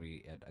this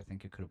movie, I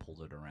think it could have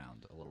pulled it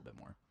around a little bit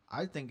more.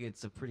 I think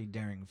it's a pretty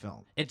daring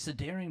film. It's a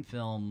daring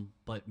film,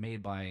 but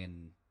made by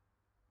an.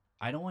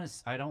 I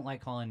don't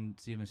like calling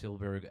Steven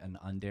Spielberg an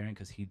undaring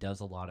because he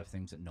does a lot of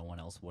things that no one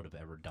else would have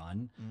ever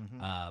done.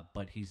 Mm-hmm.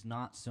 But he's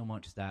not so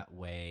much that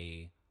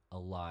way a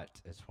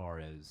lot as far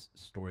as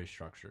story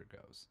structure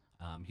goes.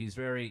 He's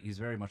very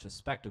much a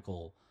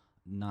spectacle.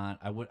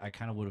 I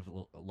kind of would have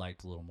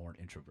liked a little more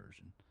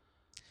introversion.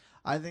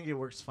 I think it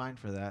works fine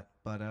for that,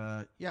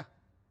 but yeah,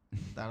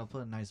 that'll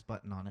put a nice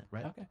button on it,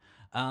 right? Okay.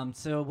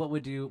 So what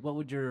would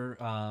your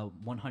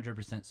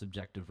 100%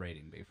 subjective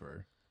rating be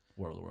for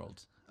War of the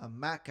Worlds? A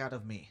Mac out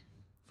of me,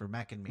 for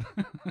Mac and me.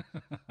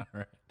 All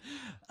right.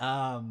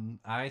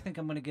 I think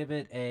I'm gonna give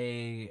it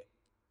a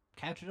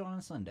catch it on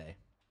a Sunday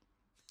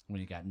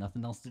when you got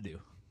nothing else to do.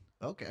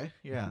 Okay,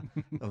 yeah,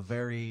 a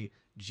very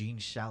Gene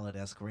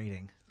Shalit-esque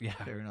rating. Yeah,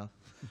 fair enough.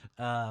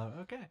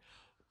 Okay.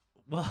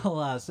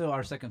 Well, so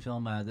our second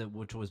film,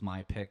 which was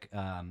my pick,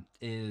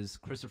 is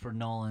Christopher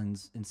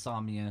Nolan's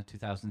Insomnia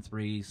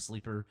 2003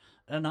 sleeper.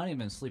 Not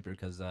even a sleeper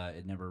because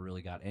it never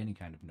really got any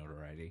kind of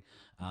notoriety.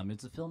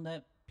 It's a film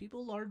that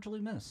people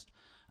largely missed,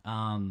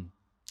 and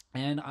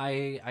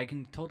I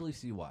can totally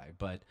see why.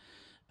 But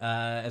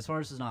as far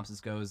as the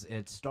synopsis goes,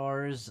 it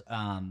stars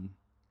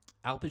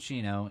Al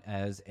Pacino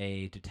as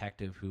a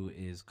detective who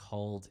is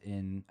called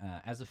in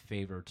as a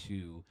favor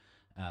to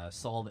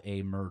solve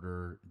a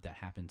murder that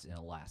happens in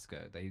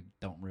Alaska. They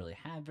don't really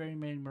have very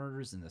many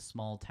murders in this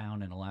small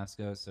town in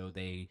Alaska, so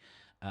they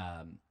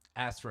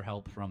ask for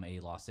help from a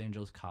Los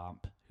Angeles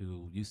cop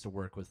who used to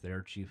work with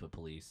their chief of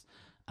police.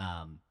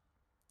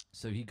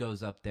 So he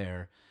goes up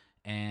there,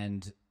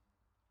 and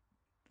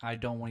I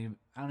don't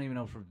even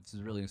know if this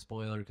is really a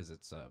spoiler because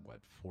it's a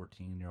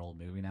 14-year-old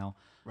movie now,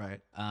 right?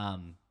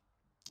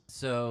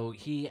 So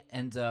he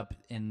ends up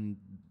in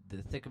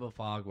the thick of a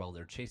fog while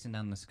they're chasing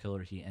down this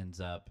killer. He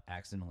ends up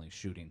accidentally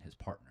shooting his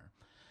partner.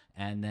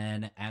 And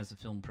then as the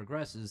film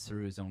progresses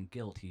through his own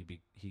guilt,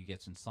 he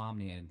gets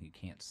insomnia and he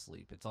can't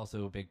sleep. It's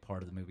also a big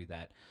part of the movie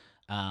that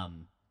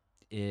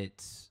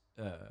it's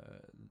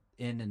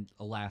in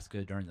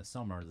Alaska during the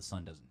summer, the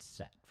sun doesn't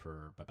set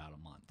for about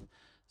a month.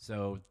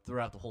 So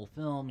throughout the whole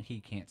film, he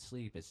can't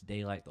sleep. It's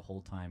daylight the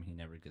whole time. He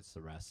never gets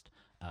the rest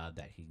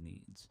that he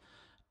needs.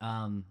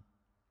 And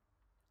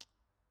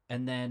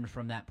then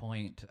from that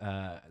point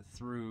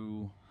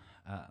through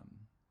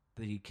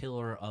the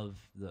killer of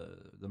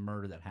the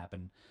murder that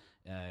happened,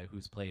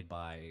 who's played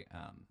by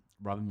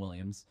Robin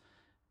Williams,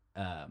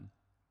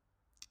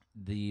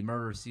 the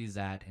murderer sees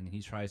that and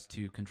he tries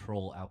to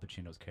control Al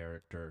Pacino's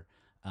character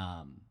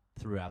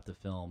throughout the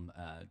film,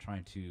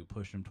 trying to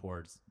push him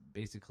towards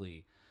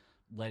basically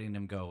letting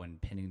him go and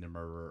pinning the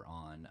murder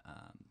on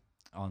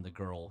the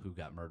girl who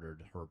got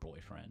murdered, her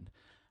boyfriend.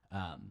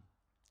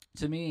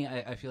 To me,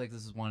 I feel like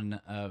this is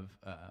one of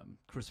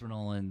Christopher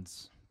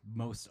Nolan's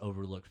most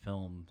overlooked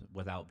film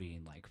without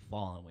being like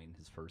following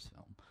his first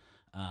film.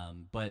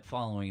 But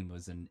Following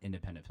was an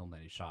independent film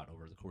that he shot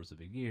over the course of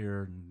a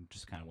year and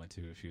just kind of went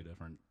to a few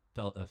different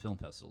film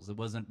festivals. It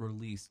wasn't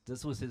released.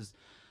 This was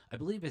I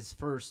believe his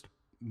first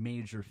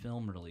major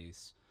film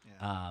release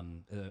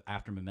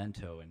after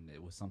Memento, and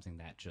it was something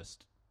that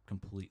just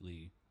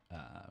completely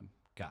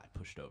got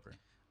pushed over.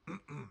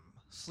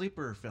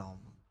 Sleeper film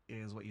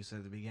is what you said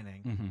at the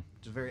beginning,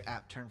 which is a very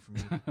apt term for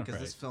me because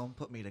This film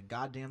put me to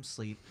goddamn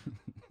sleep.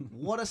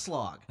 What a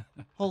slog.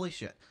 Holy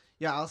shit.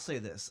 Yeah, I'll say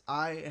this.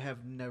 I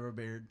have never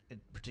been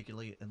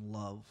particularly in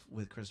love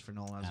with Christopher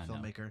Nolan as a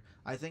filmmaker. No.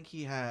 I think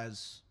he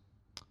has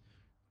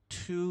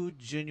 2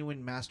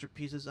 genuine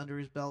masterpieces under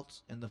his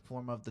belt in the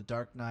form of The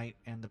Dark Knight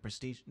and The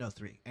Prestige. No,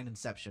 3. And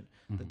Inception.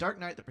 The Dark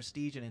Knight, The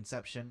Prestige, and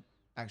Inception.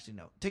 Actually,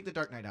 no. Take The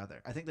Dark Knight out of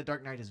there. I think The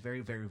Dark Knight is very,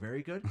 very,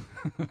 very good.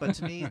 But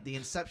to me, the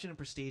Inception and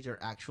Prestige are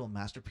actual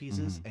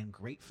masterpieces and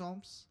great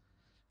films.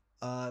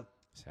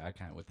 See, I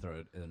kind of would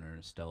throw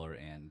Interstellar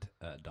and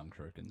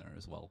Dunkirk in there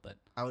as well, but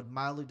I would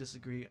mildly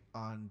disagree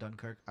on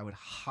Dunkirk. I would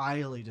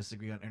highly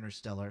disagree on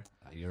Interstellar.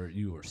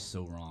 You are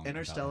so wrong.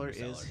 Interstellar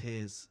is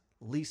his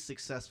least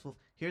successful.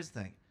 Here's the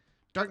thing: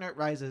 Dark Knight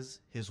Rises,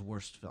 his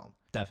worst film.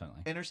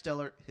 Definitely.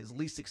 Interstellar, his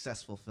least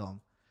successful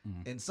film.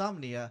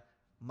 Insomnia,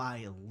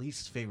 my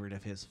least favorite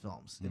of his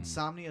films.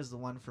 Insomnia is the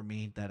one for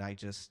me that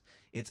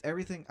it's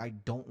everything I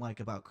don't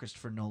like about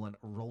Christopher Nolan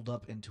rolled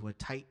up into a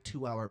tight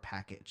 2-hour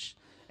package.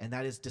 And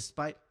that is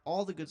despite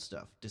all the good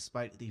stuff,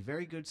 despite the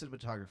very good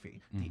cinematography,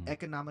 the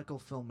economical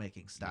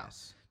filmmaking style,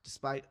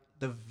 despite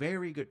the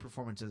very good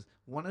performances.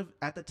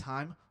 At the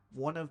time,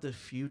 one of the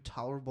few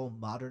tolerable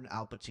modern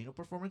Al Pacino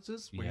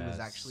performances where he was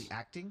actually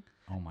acting.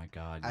 Oh my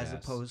God! As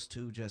opposed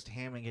to just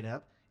hamming it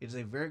up. It is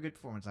a very good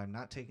performance. I'm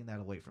not taking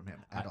that away from him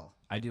at all.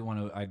 I do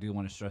want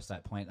to stress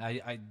that point.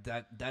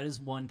 That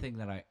is one thing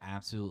that I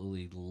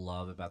absolutely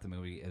love about the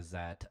movie is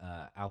that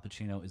Al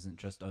Pacino isn't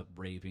just a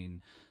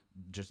raving,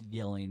 just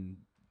yelling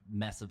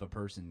mess of a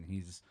person.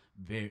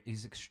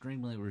 He's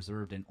extremely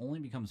reserved and only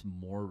becomes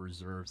more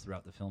reserved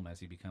throughout the film as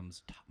he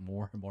becomes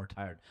more and more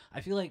tired.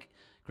 I feel like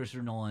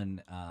Christopher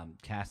Nolan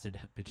casted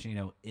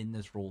Pacino in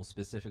this role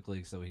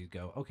specifically so he'd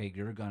go, okay,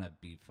 you're gonna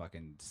be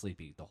fucking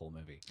sleepy the whole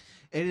movie.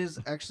 It is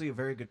actually a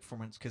very good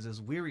performance because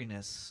his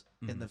weariness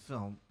in the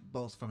film,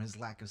 both from his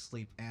lack of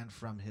sleep and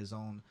from his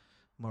own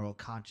moral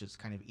conscience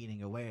kind of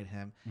eating away at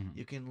him,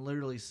 you can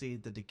literally see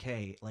the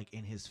decay like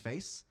in his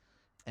face.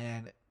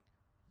 And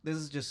this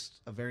is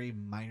just a very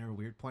minor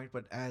weird point,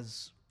 but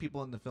as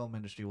people in the film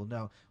industry will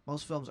know,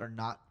 most films are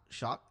not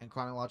shot in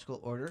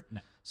chronological order.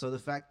 No. So the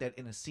fact that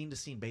in a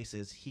scene-to-scene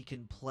basis, he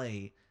can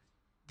play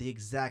the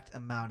exact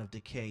amount of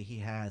decay he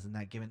has in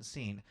that given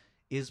scene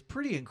is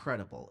pretty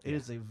incredible. It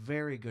is a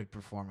very good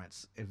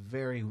performance, a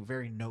very,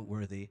 very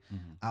noteworthy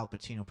Al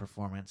Pacino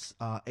performance.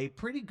 A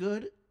pretty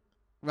good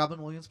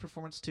Robin Williams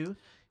performance, too.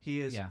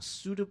 He is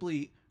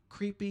suitably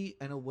creepy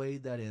in a way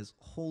that is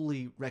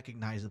wholly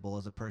recognizable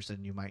as a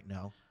person you might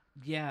know.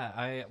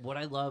 Yeah, what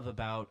I love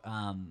about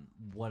Robin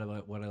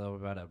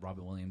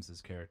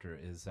Williams' character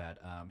is that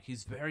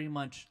he's very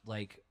much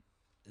like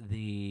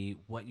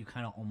what you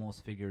kind of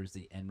almost figure is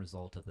the end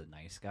result of the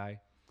nice guy.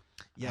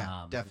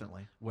 Yeah,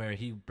 definitely. Where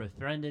he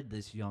befriended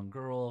this young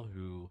girl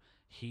who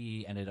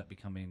he ended up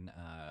becoming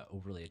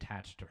overly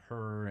attached to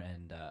her,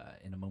 and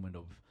in a moment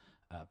of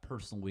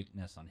personal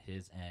weakness on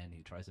his end,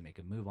 he tries to make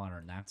a move on her,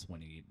 and that's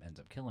when he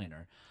ends up killing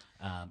her.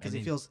 Because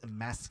he feels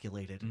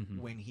emasculated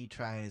when he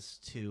tries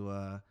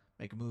to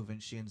make a move,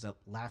 and she ends up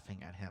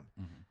laughing at him.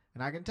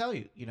 And I can tell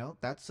you,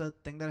 that's a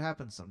thing that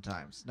happens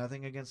sometimes.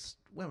 Nothing against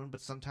women, but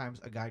sometimes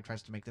a guy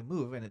tries to make the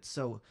move, and it's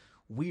so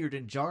weird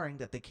and jarring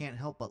that they can't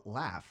help but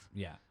laugh.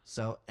 Yeah.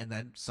 So, and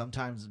then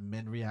sometimes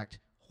men react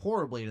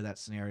horribly to that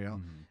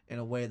scenario in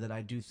a way that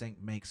I do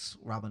think makes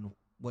Robin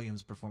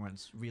Williams'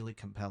 performance really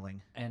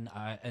compelling. And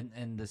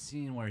the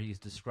scene where he's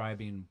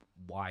describing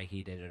why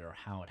he did it or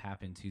how it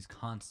happens, he's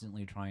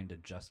constantly trying to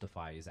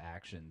justify his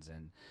actions,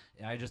 and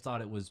I just thought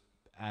it was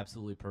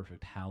absolutely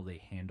perfect how they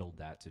handled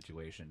that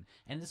situation.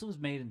 And this was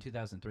made in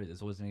 2003.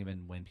 This wasn't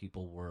even when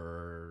people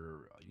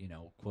were,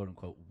 quote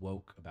unquote,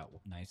 woke about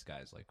nice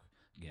guys like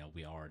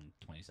we are in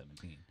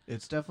 2017.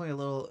 It's definitely a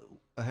little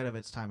ahead of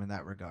its time in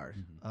that regard.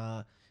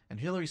 And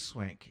Hilary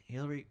Swank.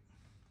 Hilary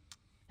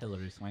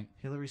Swank.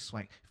 Hilary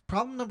Swank.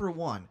 Problem number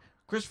one.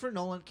 Christopher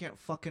Nolan can't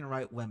fucking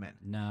write women.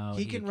 No,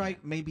 he can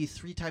write maybe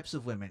 3 types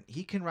of women.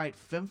 He can write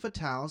femme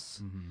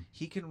fatales.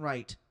 He can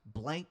write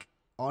blank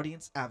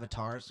audience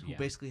avatars who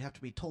basically have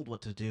to be told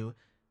what to do,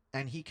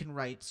 and he can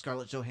write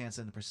Scarlett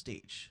Johansson in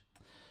Prestige.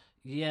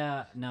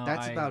 Yeah, no,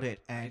 that's about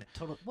it. And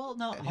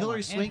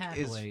Hilary Swank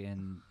is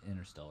in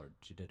Interstellar.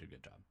 She did a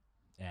good job,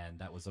 and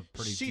that was a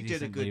pretty. She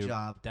did a good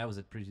job. That was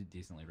a pretty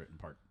decently written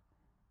part,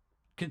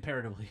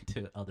 comparatively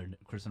to other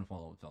Christopher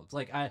Nolan films.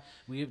 Like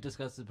we have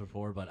discussed it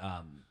before, but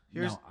I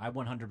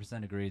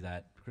 100% agree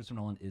that Christopher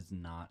Nolan is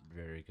not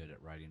very good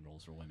at writing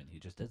roles for women. He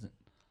just isn't.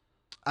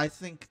 I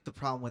think the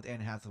problem with Anne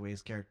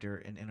Hathaway's character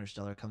in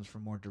Interstellar comes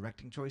from more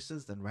directing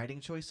choices than writing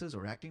choices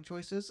or acting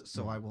choices.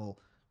 So I will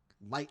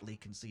lightly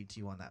concede to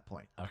you on that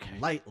point. Okay.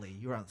 Lightly.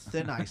 You're on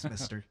thin ice,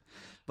 mister.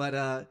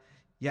 But,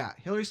 yeah,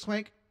 Hilary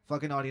Swank,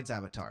 fucking audience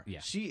avatar.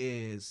 Yeah.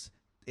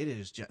 It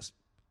is just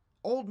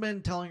old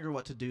men telling her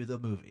what to do, the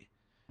movie.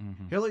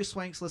 Hilary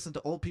Swank's listen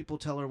to old people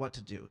tell her what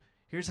to do.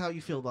 Here's how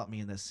you feel about me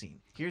in this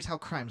scene. Here's how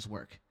crimes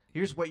work.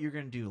 Here's what you're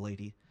going to do,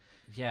 lady.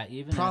 Yeah,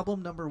 even...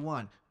 Problem number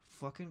one.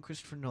 Fucking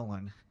Christopher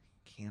Nolan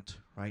can't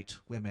write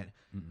women.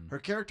 Her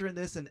character in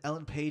this and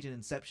Ellen Page in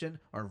Inception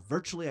are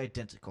virtually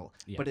identical.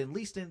 Yeah. But at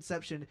least in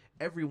Inception,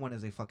 everyone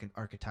is a fucking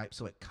archetype,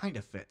 so it kind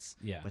of fits.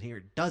 Yeah. But here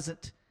it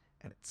doesn't,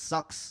 and it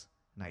sucks,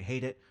 and I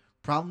hate it.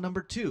 Problem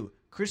number two.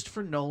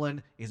 Christopher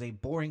Nolan is a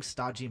boring,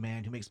 stodgy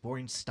man who makes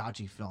boring,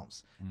 stodgy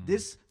films.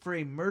 This, for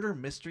a murder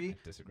mystery,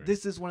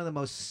 this is one of the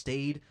most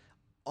staid,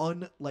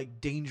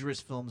 dangerous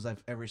films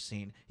I've ever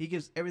seen. He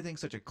gives everything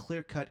such a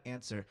clear-cut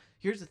answer.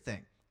 Here's the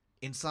thing.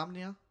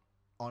 Insomnia,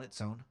 on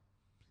its own,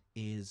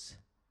 is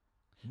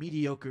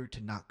mediocre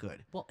to not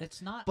good. Well,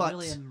 it's not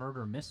really a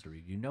murder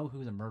mystery. You know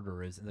who the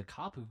murderer is, and the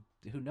cop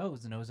who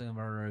knows who the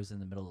murderer is in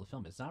the middle of the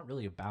film. It's not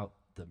really about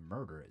the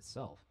murder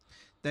itself.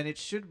 Then it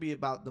should be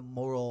about the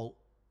moral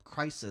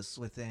crisis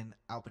within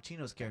Al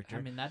Pacino's character.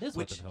 I mean, that is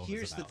what the film is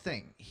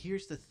about.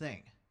 Here's the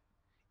thing.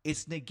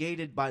 It's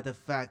negated by the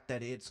fact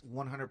that it's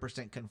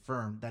 100%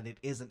 confirmed that it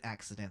isn't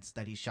accidents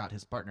that he shot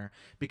his partner.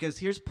 Because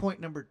here's point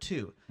number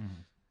two.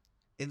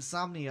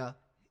 Insomnia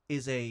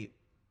is a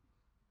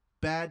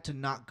bad to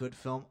not good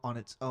film on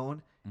its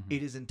own.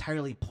 It is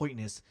entirely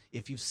pointless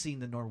if you've seen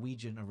the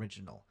Norwegian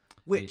original,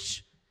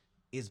 which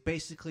is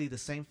basically the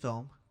same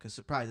film, because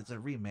surprise, it's a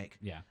remake.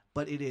 Yeah.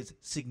 But it is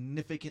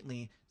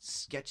significantly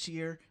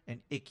sketchier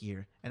and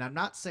ickier. And I'm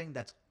not saying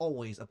that's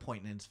always a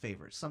point in its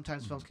favor.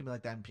 Sometimes films can be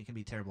like that and can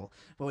be terrible.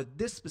 But with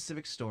this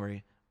specific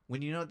story,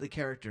 when you know the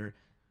character,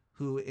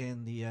 who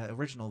in the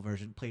original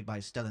version, played by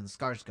Stellan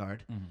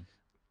Skarsgård,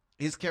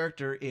 his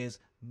character is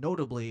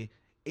notably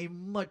a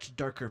much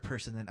darker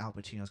person than Al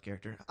Pacino's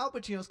character. Al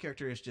Pacino's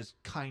character is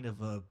just kind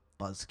of a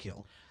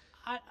buzzkill.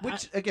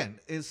 Which, again,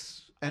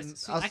 is... I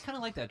kind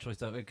of like that choice,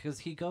 though, because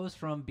he goes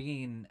from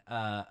being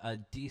a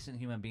decent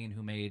human being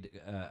who made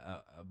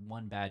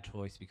one bad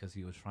choice because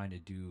he was trying to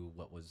do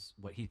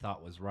what he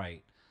thought was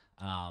right,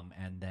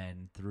 and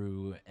then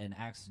through an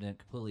accident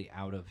completely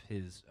out of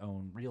his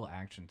own real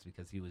actions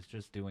because he was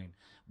just doing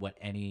what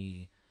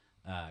any...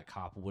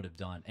 cop would have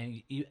done,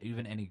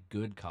 even any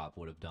good cop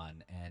would have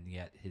done, and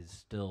yet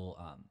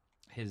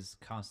his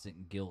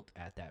constant guilt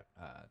at that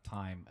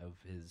time of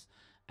his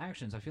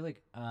actions, I feel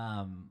like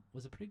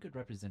was a pretty good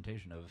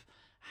representation of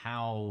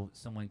how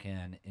someone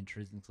can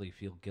intrinsically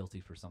feel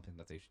guilty for something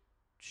that they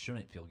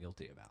shouldn't feel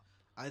guilty about.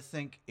 I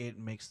think it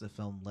makes the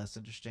film less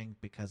interesting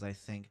because I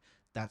think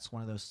that's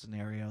one of those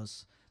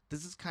scenarios.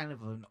 This is kind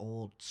of an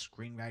old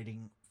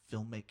screenwriting,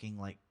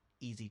 filmmaking,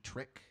 easy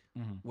trick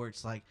where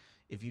it's like,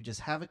 if you just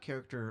have a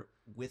character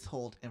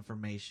withhold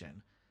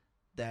information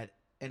that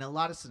in a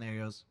lot of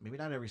scenarios, maybe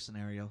not every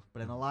scenario,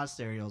 but in a lot of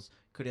scenarios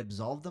could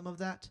absolve them of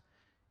that,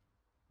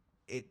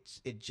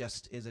 it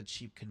just is a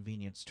cheap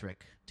convenience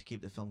trick to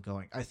keep the film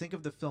going. I think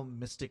of the film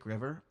Mystic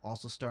River,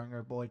 also starring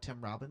our boy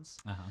Tim Robbins,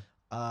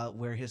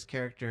 where his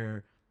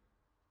character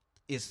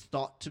is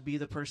thought to be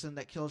the person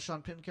that kills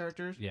Sean Penn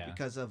character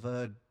because of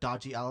a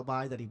dodgy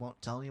alibi that he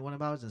won't tell anyone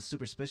about. It's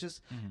super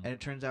suspicious. And it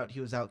turns out he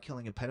was out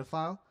killing a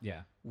pedophile.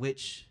 Yeah.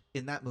 Which,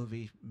 in that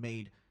movie,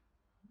 made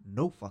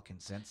no fucking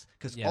sense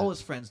because all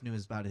his friends knew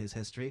about his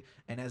history.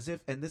 And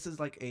this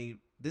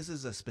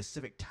is a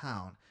specific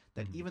town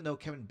that even though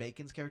Kevin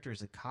Bacon's character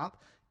is a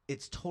cop,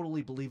 it's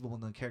totally believable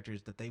in the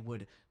characters that they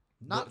would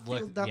not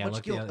feel that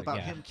much guilt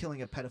about him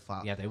killing a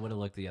pedophile. Yeah, they would have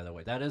looked the other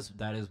way. That is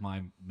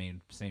my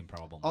same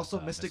problem.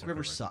 Also, Mystic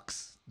River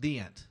sucks. The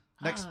end.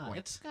 Next point.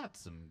 It's got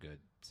some good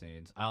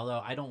scenes.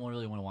 Although I don't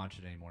really want to watch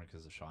it anymore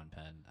because of Sean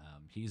Penn.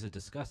 He's a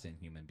disgusting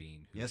human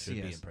being who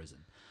should be in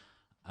prison.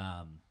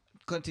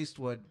 Clint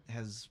Eastwood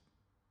has...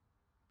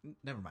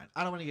 Never mind.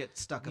 I don't want to get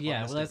stuck on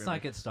Mystic River.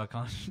 Not get stuck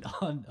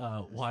on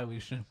why we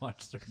shouldn't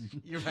watch certain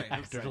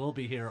actors. Right. We'll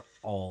be here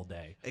all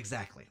day.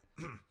 Exactly.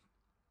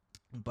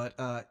 But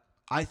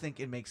I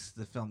think it makes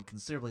the film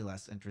considerably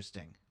less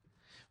interesting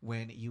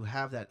when you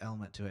have that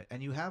element to it.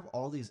 And you have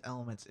all these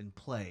elements in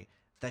play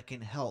that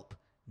can help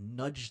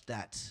nudge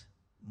that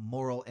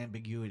moral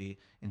ambiguity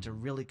into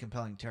really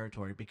compelling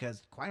territory.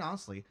 Because quite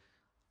honestly,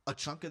 a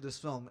chunk of this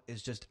film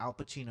is just Al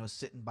Pacino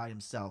sitting by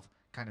himself,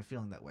 kind of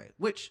feeling that way.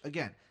 Which,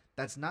 again,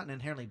 that's not an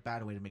inherently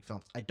bad way to make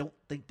films. I don't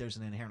think there's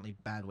an inherently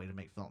bad way to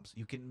make films.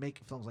 You can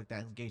make films like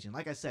that engaging.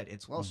 Like I said,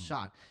 it's well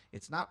shot.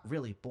 It's not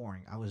really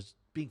boring. I was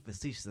being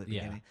facetious at the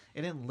beginning.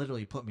 It didn't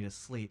literally put me to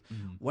sleep.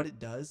 What it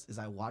does is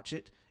I watch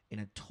it in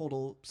a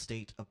total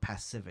state of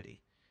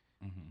passivity.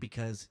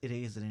 Because it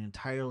is an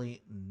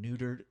entirely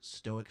neutered,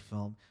 stoic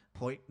film.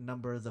 Point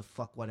number the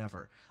fuck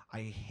whatever.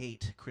 I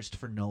hate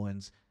Christopher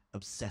Nolan's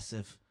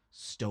obsessive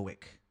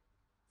stoic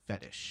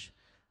fetish.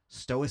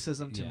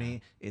 Stoicism to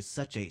me is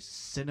such a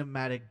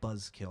cinematic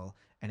buzzkill,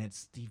 and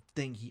it's the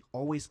thing he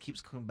always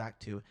keeps coming back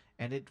to,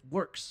 and it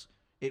works.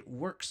 It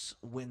works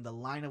when the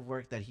line of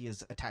work that he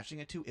is attaching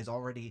it to is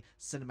already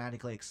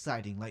cinematically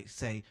exciting, like,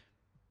 say,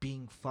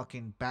 being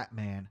fucking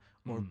Batman,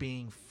 or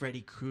being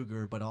Freddy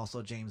Krueger, but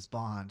also James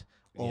Bond,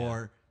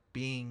 or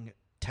being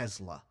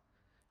Tesla.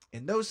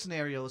 In those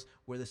scenarios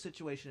where the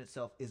situation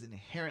itself is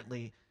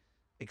inherently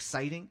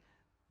exciting,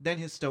 then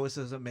his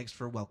stoicism makes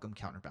for a welcome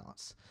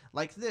counterbalance.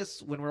 Like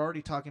this, when we're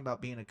already talking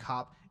about being a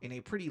cop in a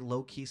pretty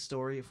low-key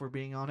story, if we're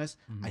being honest,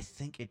 I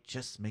think it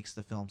just makes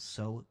the film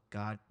so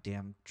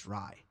goddamn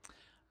dry.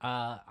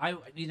 I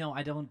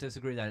don't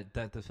disagree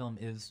that the film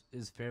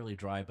is fairly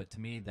dry, but to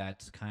me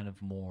that's kind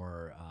of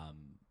more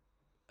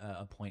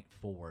a point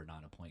for,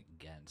 not a point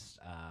against.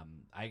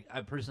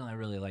 I personally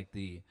really like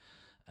the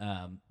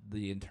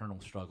internal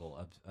struggle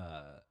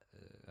of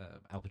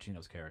Al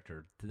Pacino's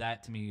character.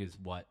 That to me is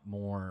what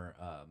more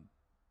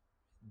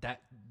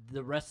that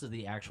the rest of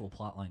the actual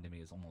plot line to me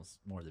is almost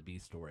more the B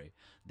story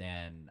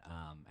than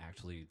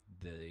actually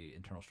the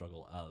internal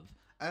struggle of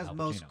as Al Pacino.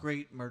 Most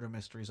great murder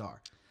mysteries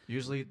are.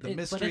 Usually the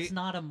mystery, but it's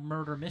not a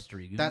murder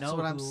mystery. That's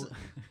what I'm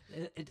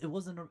saying. It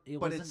wasn't.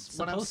 But it's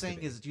what I'm saying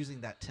is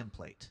using that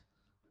template.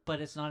 But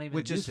it's not even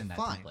which is using that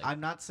fine. template. I'm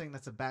not saying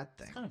that's a bad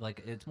thing. It's kind of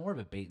like it's more of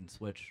a bait and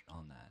switch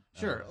on that.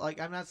 Sure, like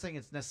I'm not saying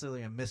it's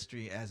necessarily a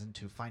mystery as in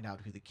to find out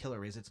who the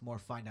killer is. It's more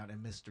find out a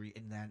mystery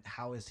in that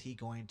how is he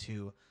going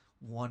to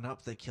one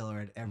up the killer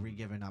at every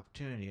given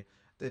opportunity.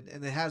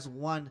 And it has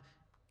one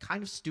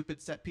kind of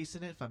stupid set piece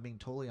in it, if I'm being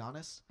totally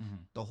honest.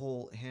 The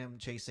whole him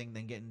chasing,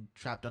 then getting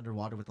trapped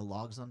underwater with the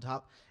logs on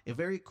top. A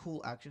very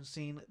cool action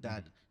scene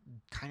that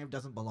kind of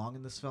doesn't belong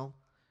in this film,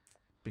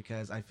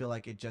 because I feel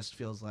like it just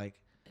feels like,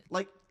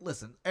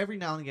 listen, every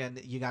now and again,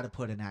 you got to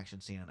put an action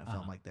scene in a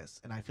film like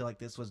this. And I feel like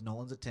this was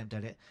Nolan's attempt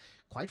at it.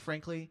 Quite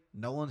frankly,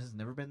 Nolan has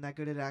never been that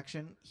good at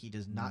action. He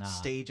does not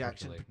stage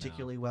action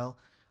particularly well.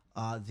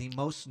 The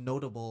most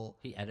notable...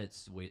 He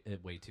edits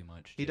way too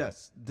much. He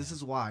does. This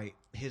is why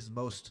his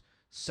most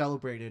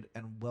celebrated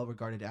and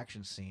well-regarded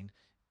action scene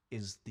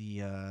is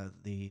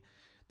the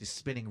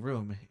spinning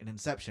room in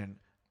Inception,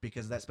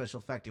 because that special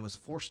effect, it was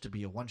forced to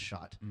be a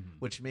one-shot,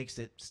 which makes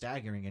it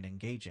staggering and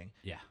engaging.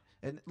 Yeah.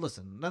 And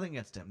listen, nothing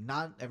against him.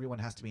 Not everyone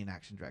has to be an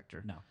action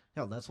director. No.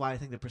 Hell, that's why I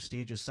think The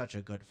Prestige is such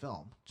a good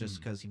film, just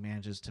because he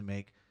manages to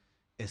make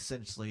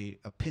essentially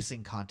a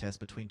pissing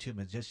contest between two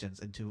magicians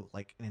into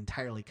like an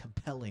entirely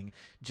compelling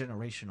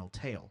generational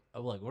tale.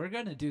 Oh, look, we're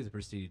going to do The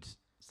Prestige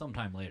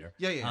sometime later.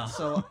 Yeah.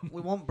 So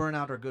we won't burn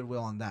out our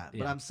goodwill on that.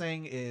 What I'm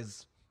saying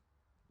is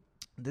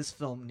this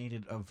film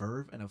needed a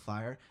verve and a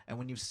fire. And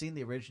when you've seen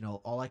the original,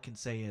 all I can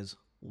say is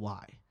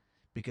why?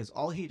 Because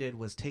all he did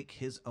was take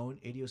his own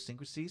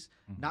idiosyncrasies,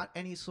 not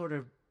any sort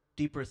of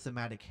deeper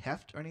thematic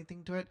heft or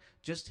anything to it,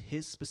 just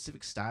his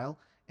specific style,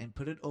 and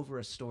put it over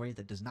a story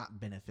that does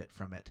not benefit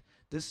from it.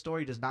 This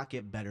story does not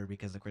get better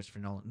because of Christopher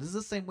Nolan. This is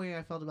the same way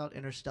I felt about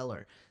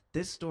Interstellar.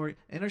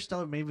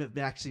 Interstellar may have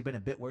actually been a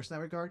bit worse in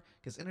that regard,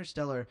 because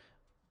Interstellar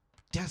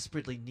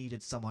desperately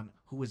needed someone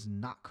who was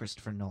not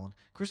Christopher Nolan.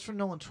 Christopher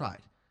Nolan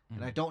tried,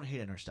 and I don't hate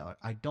Interstellar.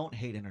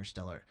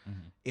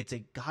 It's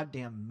a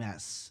goddamn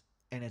mess.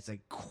 And it's a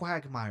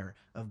quagmire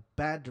of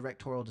bad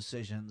directorial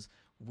decisions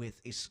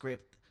with a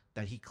script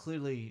that he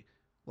clearly...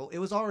 Well, it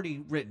was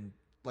already written.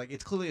 Like,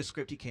 it's clearly a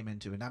script he came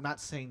into. And I'm not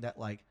saying that,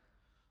 like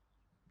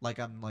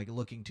I'm, like,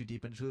 looking too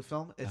deep into the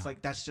film. It's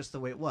like, that's just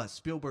the way it was.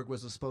 Spielberg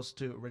was supposed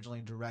to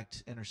originally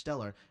direct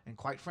Interstellar. And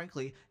quite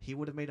frankly, he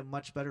would have made a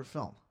much better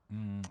film.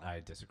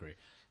 I disagree.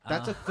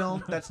 That's a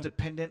film that's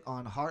dependent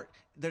on heart.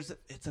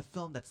 It's a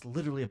film that's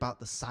literally about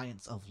the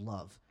science of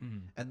love.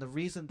 And the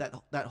reason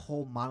that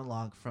whole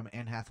monologue from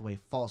Anne Hathaway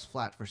falls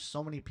flat for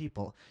so many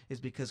people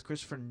is because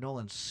Christopher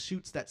Nolan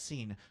shoots that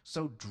scene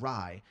so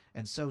dry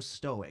and so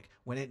stoic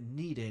when it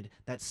needed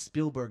that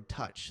Spielberg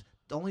touch.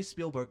 Only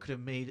Spielberg could have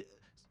made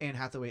Anne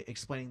Hathaway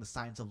explaining the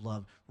science of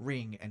love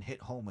ring and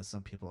hit home with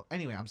some people.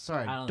 Anyway, I'm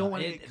sorry. I don't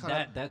want to get cut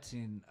up. That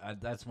scene,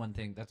 that's one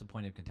thing. That's a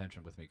point of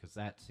contention with me, because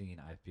that scene,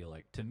 I feel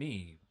like, to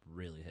me,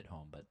 really hit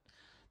home. But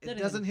it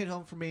doesn't hit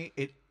home for me.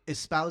 It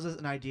espouses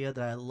an idea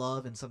that I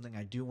love and something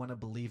I do want to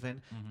believe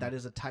in. That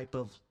is a type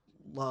of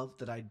love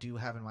that I do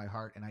have in my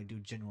heart and I do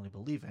genuinely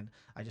believe in.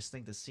 I just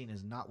think the scene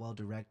is not well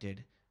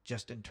directed,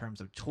 just in terms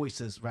of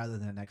choices rather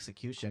than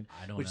execution.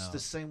 Which is the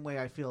same way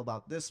I feel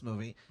about this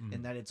movie,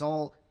 in that it's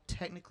all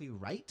technically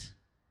right,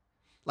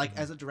 Like,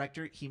 as a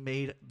director, he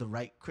made the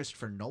right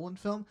Christopher Nolan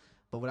film.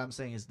 But what I'm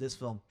saying is this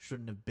film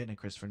shouldn't have been a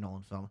Christopher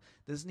Nolan film.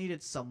 This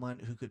needed someone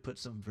who could put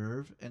some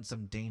verve and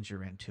some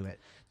danger into it.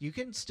 You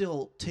can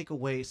still take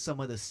away some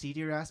of the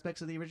seedier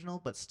aspects of the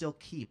original, but still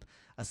keep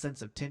a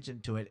sense of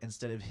tension to it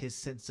instead of his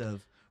sense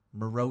of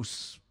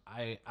morose.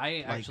 I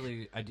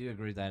do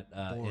agree that in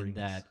boringness.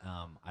 that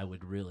I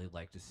would really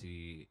like to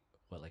see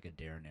like a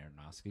Darren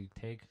Aronofsky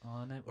take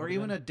on it, Or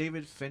even a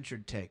David Fincher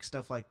take,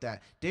 stuff like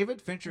that.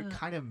 David Fincher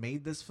kind of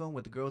made this film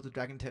with The Girl with the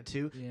Dragon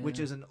Tattoo, which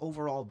is an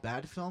overall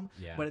bad film,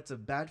 but it's a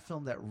bad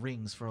film that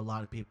rings for a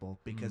lot of people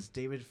because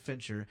David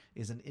Fincher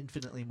is an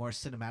infinitely more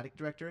cinematic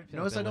director.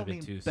 Notice I don't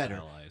mean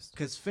better,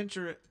 because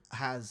Fincher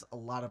has a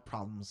lot of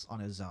problems on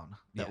his own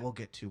that we'll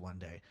get to one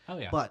day. Oh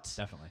yeah, but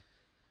definitely.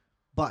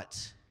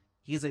 But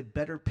he's a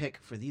better pick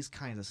for these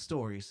kinds of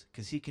stories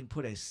because he can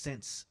put a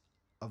sense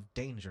of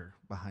danger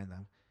behind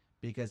them.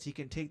 Because he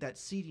can take that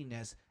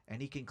seediness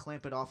and he can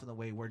clamp it off in a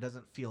way where it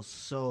doesn't feel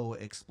so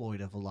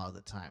exploitive a lot of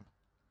the time.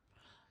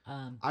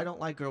 I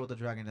don't like Girl with the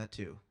Dragon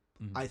Tattoo.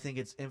 I think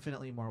it's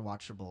infinitely more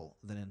watchable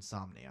than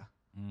Insomnia.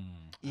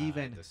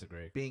 Even I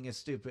disagree. being as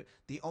stupid.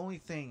 The only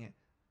thing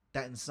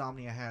that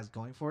Insomnia has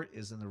going for it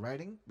is in the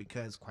writing,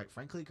 because quite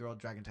frankly, Girl with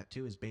the Dragon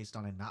Tattoo is based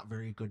on a not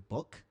very good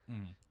book.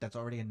 That's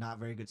already a not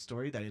very good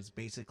story that is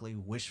basically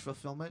wish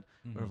fulfillment.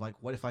 Or like,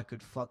 what if I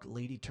could fuck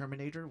Lady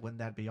Terminator? Wouldn't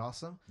that be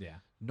awesome? Yeah.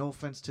 No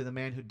offense to the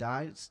man who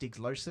died, Stieg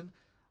Larsson.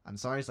 I'm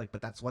sorry, it's like,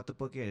 but that's what the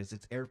book is.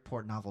 It's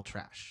airport novel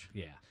trash.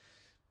 Yeah.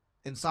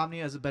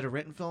 Insomnia is a better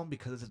written film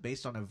because it's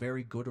based on a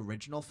very good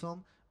original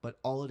film, but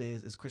all it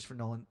is Christopher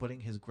Nolan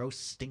putting his gross,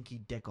 stinky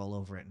dick all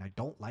over it, and I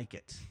don't like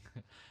it.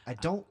 I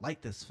don't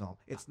like this film.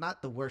 It's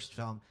not the worst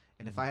film,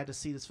 and if I had to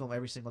see this film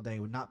every single day,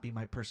 it would not be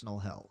my personal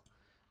hell.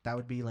 That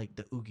would be like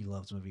the Oogie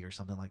Loves movie or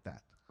something like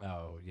that.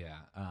 Oh, yeah.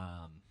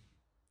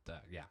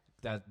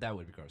 That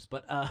would be gross.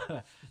 But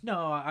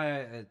no,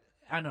 I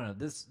don't know.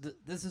 This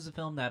is a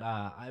film that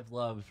I've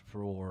loved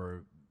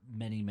for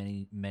many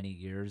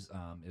years.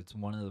 It's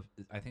one of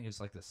the, I think it's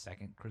like the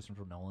second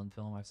Christopher Nolan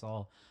film I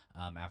saw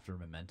after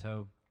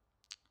Memento,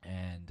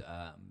 and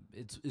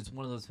it's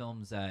one of those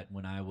films that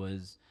when I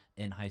was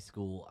in high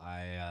school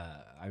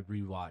I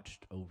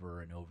rewatched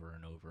over and over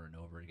and over and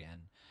over again,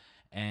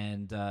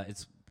 and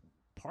it's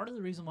part of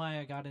the reason why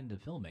I got into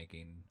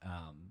filmmaking.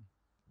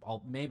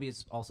 Maybe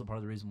it's also part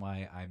of the reason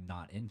why I'm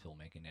not in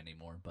filmmaking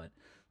anymore, but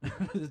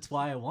it's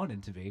why I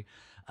wanted to be.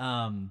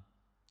 And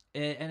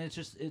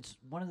it's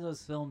one of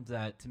those films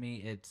that to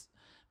me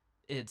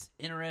it's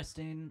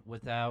interesting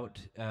without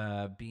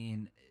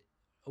being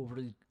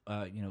overly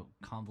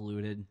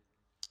convoluted.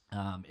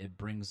 It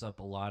brings up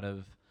a lot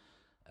of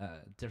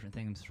different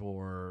things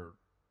for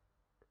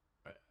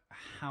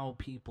how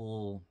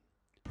people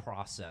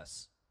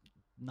process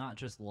not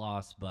just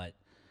loss but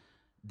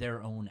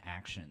their own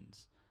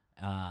actions.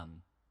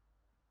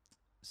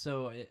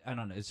 So I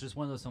don't know. It's just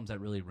one of those films that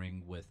really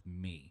ring with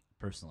me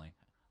personally.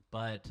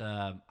 But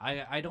I'm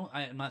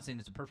not saying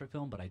it's a perfect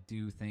film, but I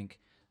do think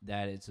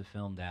that it's a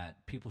film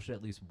that people should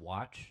at least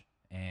watch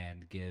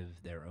and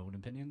give their own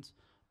opinions.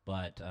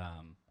 But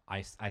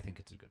I think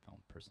it's a good film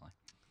personally.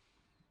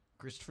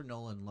 Christopher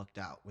Nolan lucked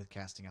out with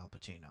casting Al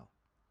Pacino.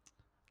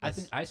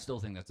 I still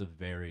think that's a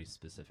very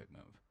specific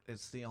move.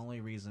 It's the only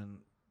reason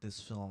this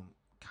film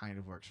kind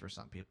of works for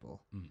some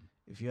people.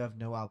 If you have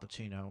no Al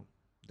Pacino,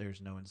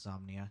 there's no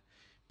Insomnia,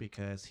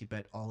 because he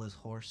bet all his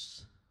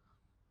horse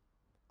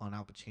on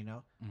Al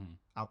Pacino.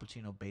 Al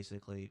Pacino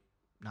basically,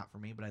 not for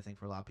me, but I think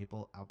for a lot of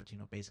people, Al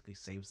Pacino basically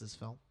saves this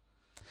film.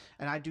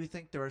 And I do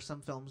think there are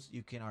some films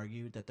you can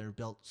argue that they're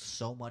built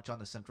so much on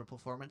the central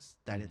performance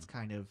that it's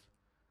kind of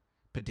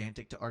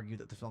pedantic to argue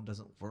that the film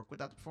doesn't work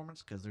without the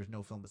performance, because there's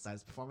no film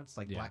besides the performance.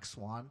 Like Black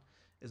Swan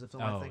is a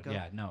film I think of.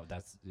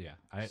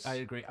 I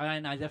agree.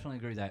 And I definitely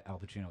agree that Al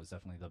Pacino is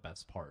definitely the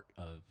best part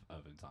of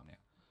Insomnia.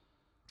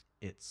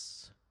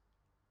 It's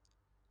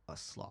a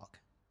slog.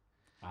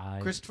 I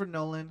Christopher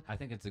Nolan.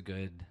 think it's a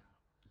good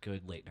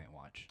late night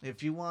watch.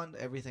 If you want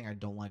everything I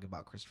don't like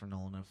about Christopher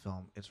Nolan in a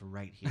film, it's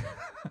right here.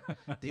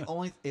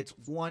 It's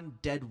one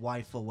dead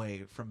wife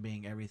away from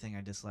being everything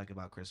I dislike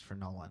about Christopher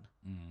Nolan.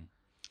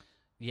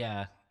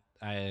 Yeah,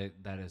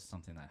 that is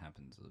something that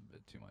happens a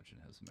bit too much in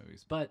his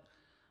movies. But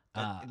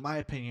in my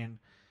opinion,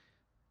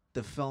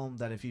 the film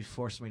that if you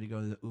forced me to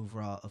go to the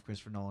oeuvre of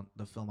Christopher Nolan,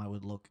 the film I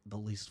would look the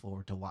least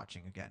forward to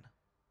watching again.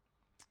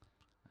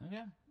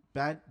 Okay.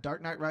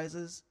 Dark Knight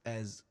Rises,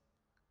 as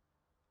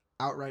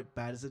outright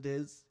bad as it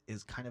is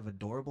kind of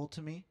adorable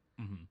to me.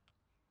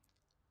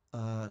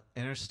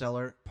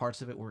 Interstellar,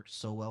 parts of it work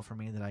so well for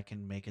me that I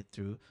can make it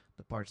through.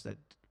 The parts that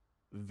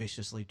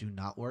viciously do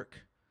not work.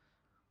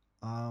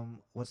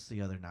 What's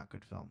the other not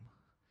good film?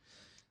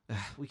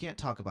 We can't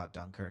talk about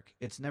Dunkirk.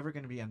 It's never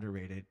going to be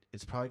underrated.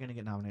 It's probably going to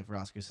get nominated for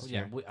Oscars this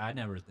year. We're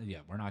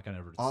not going to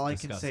ever. All I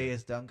can say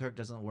is Dunkirk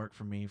doesn't work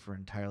for me for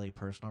entirely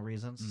personal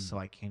reasons, so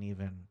I can't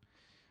even.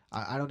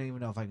 I don't even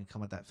know if I can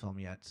come at that film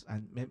yet.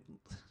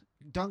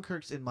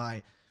 Dunkirk's in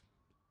my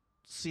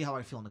see how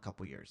I feel in a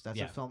couple years. That's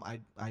a film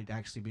I'd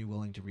actually be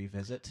willing to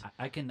revisit.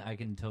 I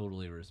can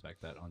totally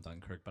respect that on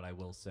Dunkirk, but I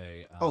will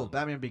say,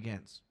 Batman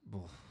Begins.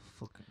 Oh,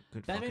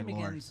 Batman fucking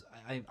Begins.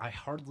 Lord. I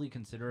hardly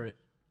consider it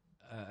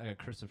a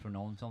Christopher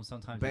Nolan film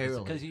sometimes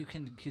Barely. because you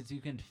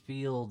can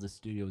feel the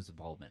studio's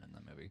involvement in the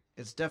movie.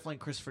 It's definitely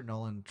Christopher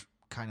Nolan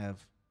kind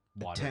of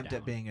attempt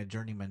at being a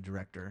journeyman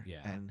director.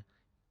 Yeah, and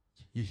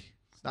it's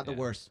not the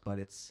worst, but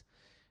it's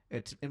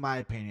in my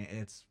opinion,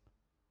 it's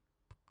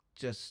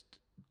just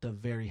the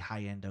very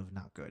high end of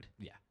not good.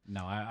 Yeah,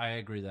 no, I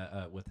agree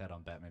that with that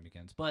on Batman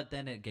Begins, but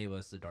then it gave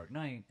us The Dark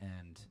Knight,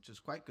 and which is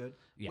quite good.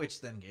 Yeah.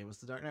 Which then gave us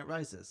The Dark Knight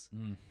Rises.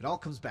 It all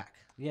comes back.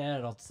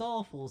 Yeah, it's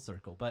all full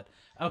circle. But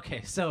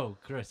okay, so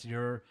Chris,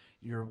 your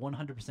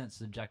 100%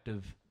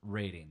 subjective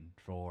rating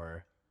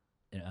for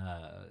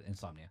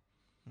Insomnia.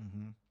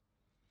 Mm-hmm.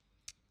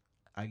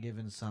 I give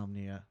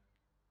Insomnia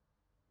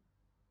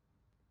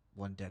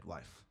one dead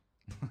wife.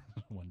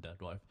 One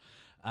dead wife.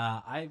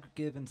 I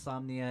give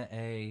Insomnia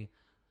a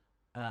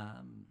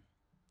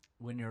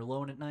when you're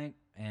alone at night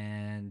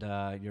and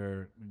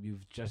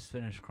you've just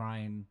finished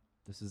crying,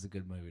 this is a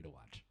good movie to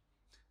watch.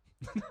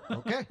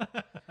 Okay.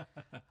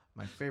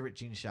 My favorite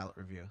Gene Shalit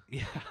review.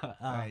 Yeah.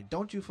 All right,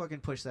 don't you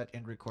fucking push that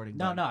end recording.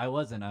 No, I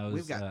wasn't.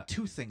 We've got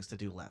 2 things to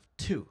do left.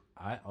 2.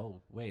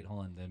 Wait, hold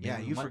on.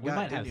 Then you forgot. We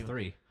might have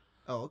 3.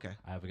 Oh, okay.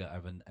 I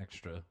have an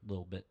extra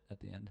little bit at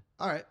the end.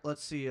 All right,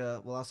 let's see.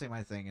 Well, I'll say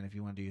my thing, and if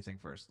you want to do your thing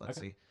first, let's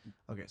see.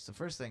 Okay, so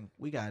first thing,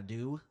 we got to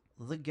do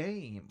the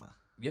game.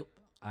 Yep.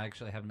 I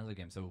actually have another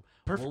game, so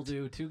perfect. We'll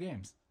do 2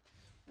 games.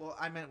 Well,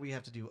 I meant we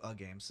have to do a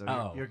game,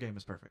 so your game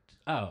is perfect.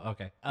 Oh,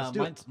 okay.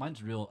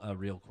 Mine's real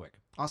quick.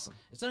 Awesome.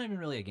 It's not even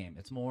really a game.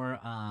 It's more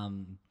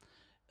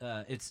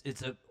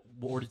it's a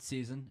awarded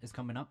season is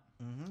coming up.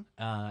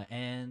 Mm-hmm.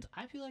 And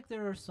I feel like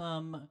there are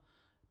some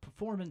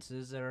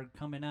performances that are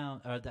coming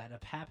out that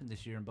have happened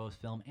this year in both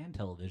film and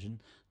television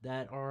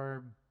that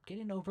are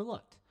getting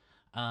overlooked.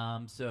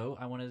 So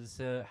I wanted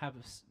to have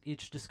us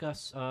each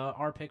discuss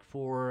our pick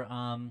for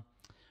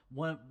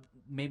one,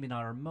 maybe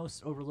not our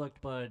most overlooked,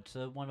 but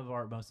one of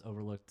our most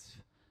overlooked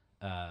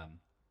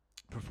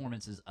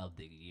performances of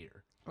the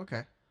year.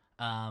 Okay.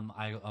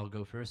 I'll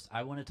go first.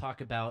 I want to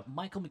talk about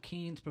Michael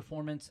McKean's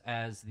performance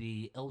as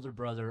the elder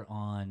brother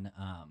on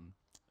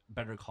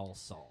Better Call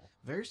Saul.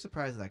 Very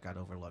surprised that got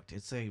overlooked.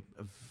 It's a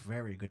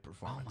very good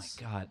performance.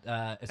 Oh my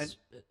god!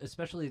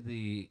 Especially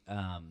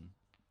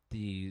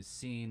the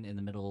scene in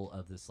the middle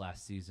of this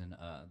last season,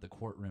 the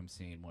courtroom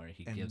scene where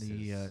he gives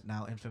his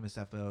now infamous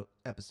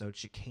episode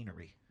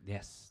Chicanery.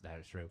 Yes, that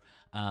is true.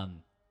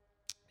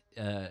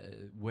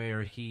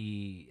 Where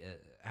he,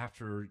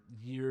 after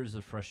years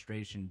of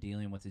frustration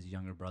dealing with his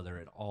younger brother,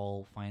 it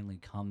all finally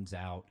comes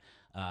out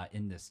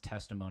in this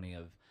testimony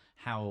of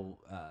how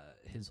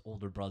his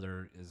older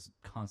brother is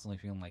constantly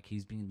feeling like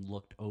he's being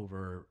looked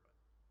over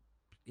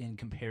in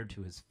compared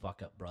to his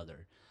fuck-up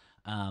brother,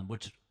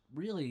 which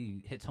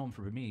really hits home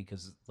for me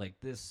because, like,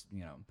 this,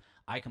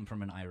 I come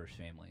from an Irish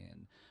family,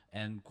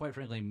 and quite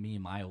frankly, me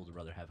and my older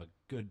brother have a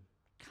good,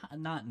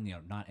 not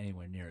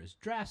anywhere near as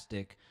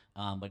drastic,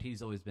 but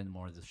he's always been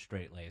more the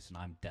straight lace, and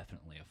I'm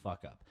definitely a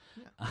fuck up.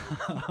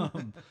 Yeah.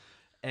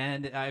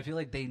 And I feel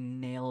like they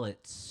nail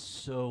it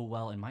so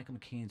well, and Michael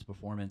McKean's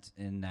performance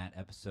in that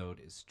episode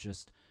is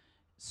just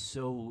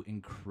so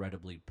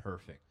incredibly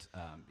perfect.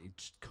 It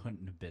just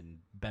couldn't have been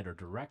better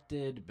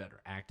directed,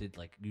 better acted.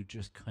 Like, you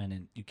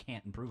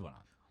can't improve on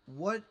it.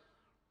 What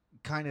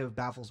kind of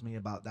baffles me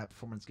about that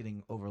performance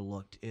getting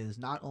overlooked is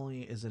not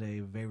only is it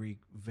a very,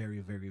 very,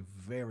 very,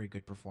 very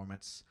good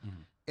performance,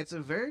 it's a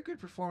very good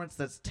performance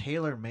that's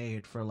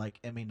tailor-made for, like,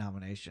 Emmy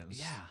nominations.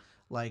 Yeah.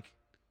 Like,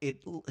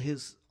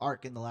 his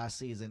arc in the last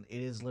season,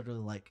 it is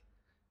literally, like,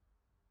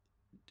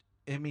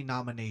 Emmy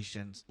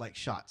nominations, like,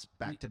 shots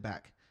back to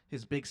back.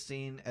 His big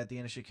scene at the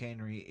end of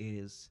Chicanery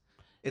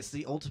it's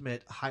the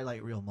ultimate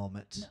highlight reel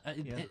moment.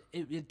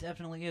 It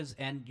definitely is,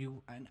 and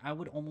I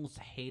would almost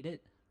hate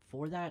it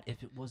for that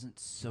if it wasn't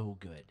so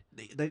good.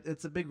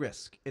 It's a big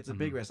risk. It's a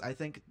big risk. I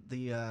think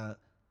the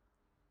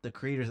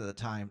creators at the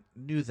time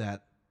knew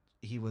that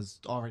he was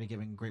already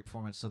giving great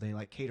performance, so they,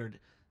 like, catered,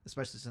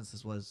 especially since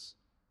this was.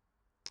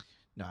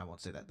 No, I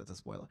won't say that. That's a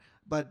spoiler.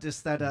 But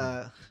just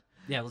that.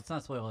 Yeah, let's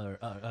not spoil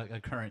a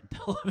current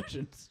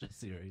television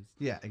series.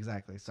 Yeah,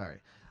 exactly. Sorry.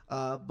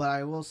 But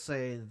I will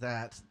say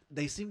that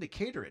they seem to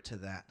cater it to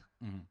that.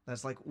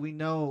 That's like, we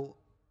know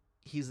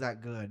he's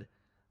that good.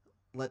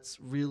 Let's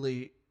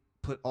really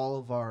put all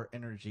of our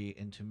energy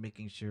into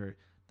making sure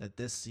that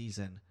this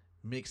season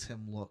makes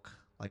him look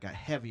like a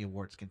heavy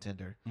awards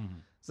contender.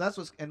 So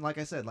that's and like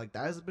I said, like,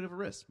 that is a bit of a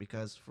risk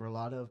because for a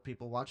lot of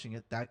people watching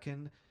it, that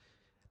can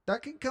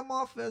come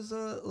off as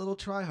a little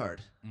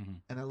try-hard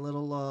and a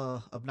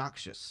little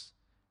obnoxious.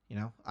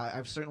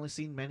 I've certainly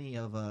seen many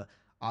of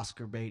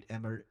Oscar bait,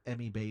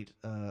 Emmy bait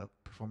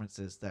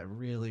performances that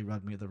really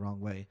rubbed me the wrong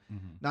way.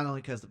 Not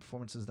only because the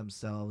performances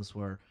themselves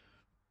were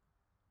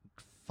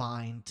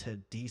fine to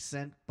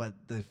decent, but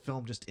the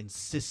film just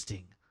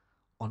insisting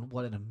on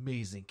what an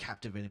amazing,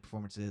 captivating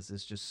performance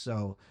is just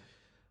so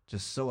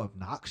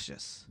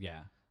obnoxious. Yeah.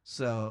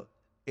 So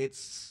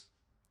it's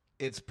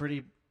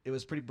pretty. It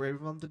was pretty brave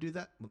of them to do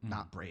that.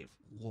 Not brave.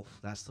 Wolf.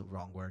 That's the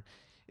wrong word.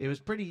 It was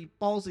pretty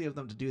ballsy of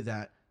them to do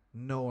that,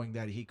 knowing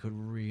that he could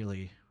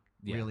really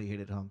hit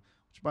it home.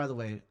 Which, by the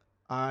way,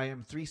 I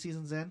am 3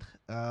 seasons in,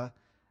 and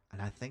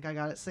I think I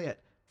gotta say it.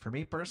 For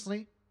me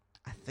personally,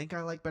 I think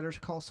I like Better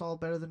Call Saul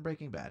better than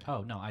Breaking Bad.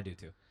 Oh no, I do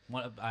too.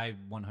 I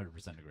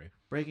 100% agree.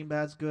 Breaking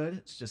Bad's good.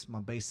 It's just my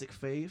basic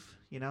fave,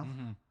 you know.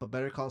 But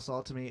Better Call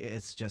Saul to me,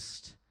 it's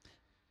just.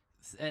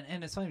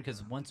 And it's funny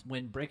because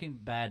when Breaking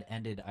Bad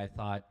ended, I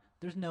thought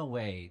there's no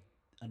way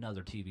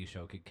another TV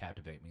show could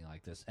captivate me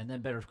like this. And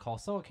then Better Call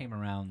Saul came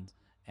around,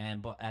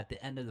 but at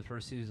the end of the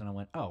first season, I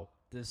went, oh,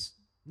 it's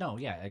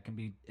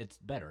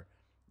better.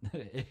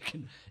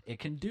 it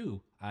can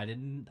do. I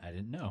didn't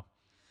know.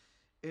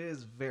 It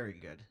is very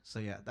good. So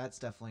yeah, that's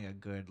definitely a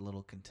good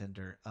little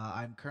contender.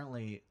 I'm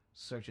currently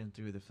searching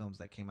through the films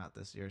that came out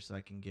this year so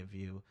I can give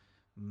you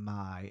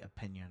my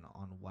opinion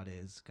on what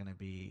is going to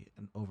be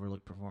an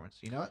overlooked performance.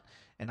 You know what?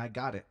 And I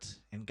got it.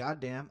 And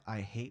goddamn,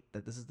 I hate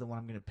that this is the one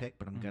I'm going to pick,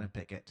 but I'm going to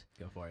pick it.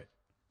 Go for it.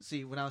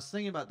 See, when I was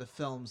thinking about the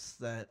films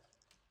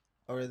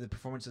or the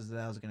performances that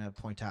I was going to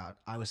point out,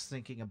 I was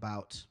thinking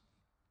about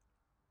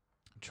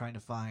trying to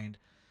find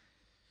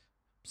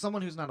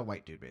someone who's not a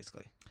white dude,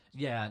 basically.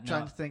 Yeah,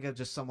 trying to think of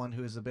just someone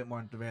who is a bit more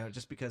underrated,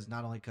 just because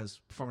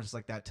performances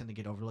like that tend to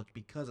get overlooked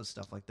because of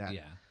stuff like that.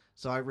 Yeah.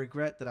 So I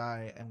regret that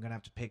I am gonna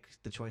have to pick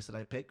the choice that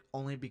I pick,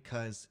 only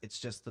because it's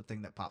just the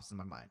thing that pops in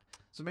my mind.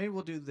 So maybe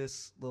we'll do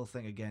this little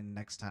thing again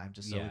next time,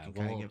 just so we can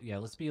kind of give. Yeah,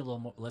 let's be a little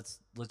more. Let's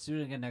do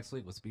it again next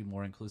week. Let's be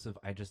more inclusive.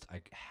 I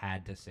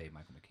had to say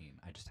Michael McKean.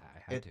 I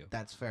had to.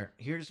 That's fair.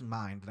 Here's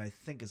mine that I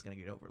think is gonna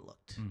get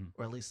overlooked,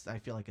 or at least I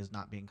feel like is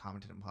not being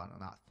commented upon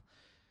enough.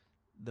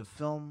 The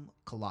film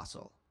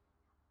Colossal.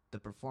 The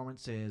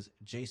performance is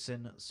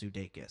Jason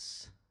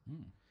Sudeikis.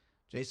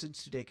 Jason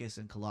Sudeikis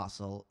in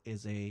Colossal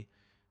is a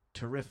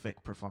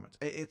terrific performance.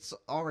 It's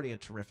already a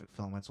terrific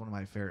film. It's one of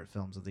my favorite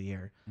films of the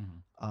year.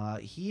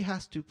 He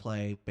has to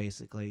play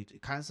basically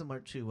kind of similar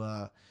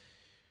to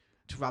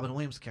Robin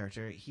Williams'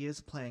 character. He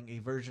is playing a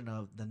version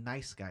of the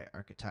nice guy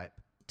archetype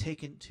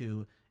taken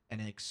to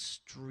an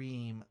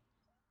extremely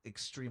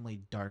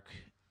dark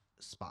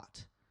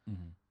spot.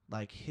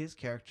 Like his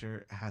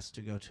character has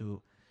to go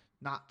to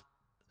not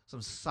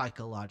some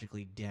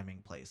psychologically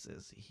damning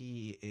places.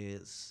 He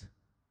is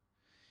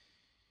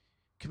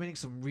committing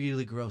some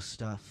really gross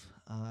stuff.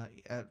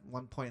 At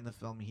one point in the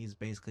film, he's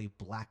basically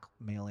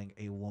blackmailing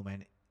a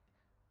woman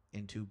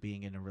into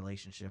being in a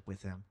relationship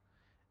with him.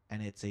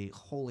 And it's a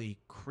wholly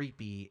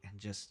creepy and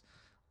just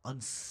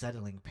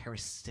unsettling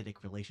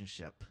parasitic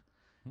relationship.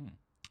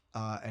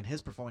 And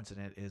his performance in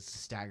it is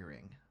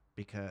staggering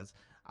because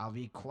I'll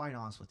be quite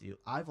honest with you.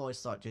 I've always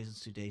thought Jason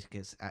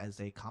Sudeikis as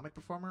a comic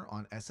performer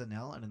on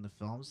SNL and in the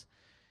films,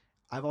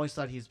 I've always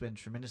thought he's been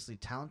tremendously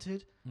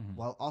talented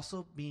while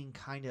also being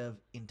kind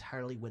of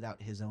entirely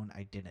without his own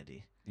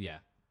identity. Yeah.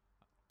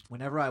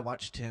 Whenever I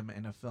watched him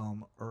in a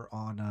film or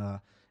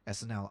on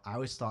SNL, I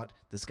always thought,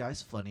 this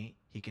guy's funny.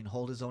 He can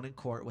hold his own in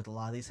court with a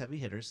lot of these heavy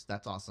hitters.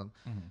 That's awesome.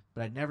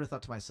 But I never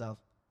thought to myself,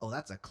 oh,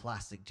 that's a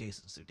classic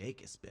Jason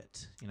Sudeikis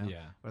bit, you know?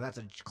 Yeah. Or that's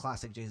a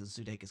classic Jason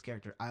Sudeikis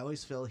character. I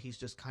always feel he's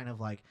just kind of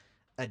like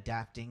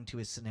adapting to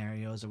his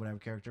scenarios or whatever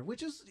character,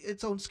 which is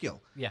its own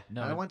skill. Yeah,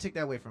 no. I don't want to take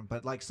that away from him,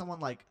 but like someone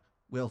like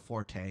Will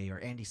Forte or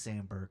Andy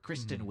Samberg,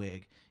 Kristen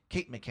Wiig,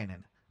 Kate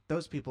McKinnon,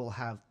 those people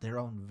have their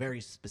own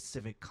very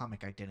specific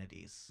comic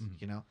identities,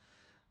 you know?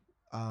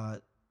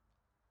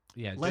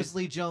 Yeah,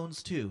 Leslie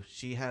Jones, too.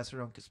 She has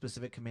her own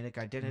specific comedic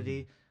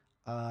identity.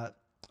 A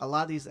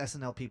lot of these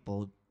SNL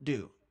people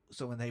do.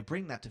 So when they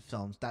bring that to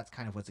films, that's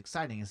kind of what's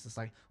exciting. It's just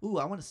like, ooh,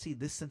 I want to see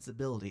this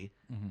sensibility,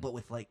 but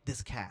with like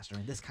this cast or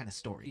in this kind of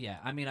story. Yeah,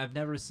 I mean, I've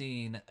never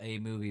seen a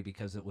movie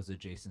because it was a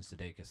Jason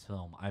Sudeikis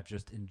film. I've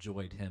just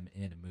enjoyed him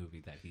in a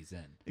movie that he's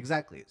in.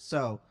 Exactly.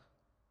 So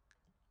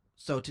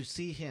to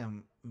see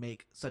him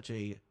make such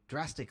a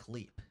drastic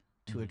leap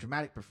to a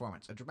dramatic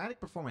performance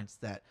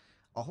that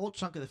a whole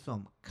chunk of the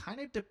film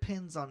kind of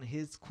depends on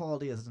his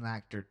quality as an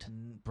actor to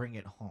bring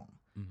it home.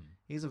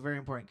 He's a very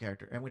important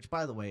character. And which,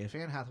 by the way, if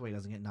Anne Hathaway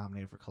doesn't get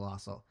nominated for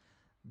Colossal,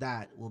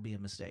 that will be a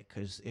mistake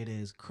because it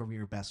is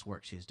career best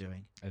work she's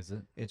doing. Is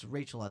it? It's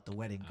Rachel at the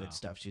Wedding good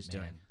stuff she's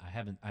doing. I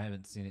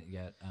haven't seen it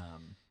yet.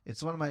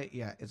 It's one of my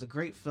it's a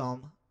great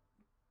film.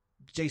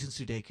 Jason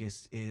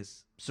Sudeikis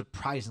is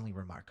surprisingly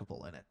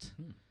remarkable in it.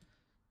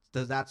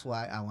 So that's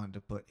why I wanted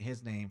to put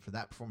his name for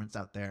that performance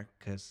out there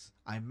because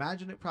I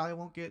imagine it probably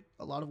won't get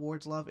a lot of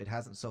awards love. It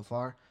hasn't so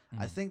far.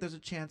 I think there's a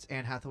chance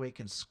Anne Hathaway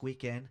can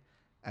squeak in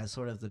as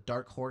sort of the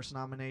dark horse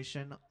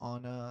nomination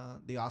on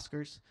the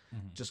Oscars,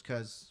 just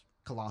because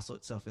Colossal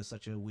itself is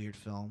such a weird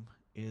film.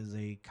 It is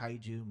a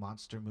kaiju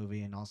monster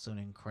movie and also an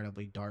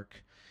incredibly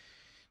dark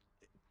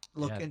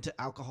look into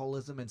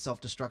alcoholism and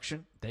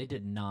self-destruction. They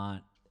did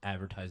not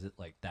advertise it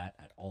like that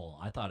at all.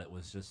 I thought it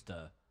was just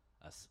a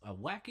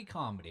wacky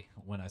comedy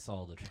when I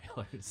saw the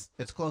trailers.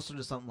 It's closer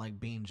to something like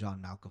Being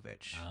John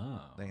Malkovich.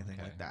 Than anything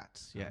like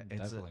that. Yeah, I'm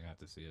definitely have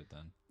to see it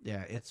then.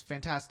 Yeah, it's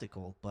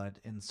fantastical, but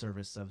in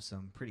service of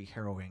some pretty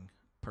harrowing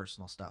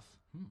personal stuff.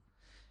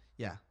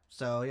 Yeah.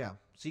 So yeah,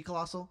 Sea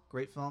Colossal,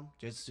 great film.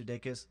 Jason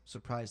Sudeikis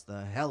surprised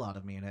the hell out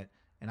of me in it,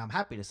 and I'm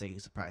happy to say he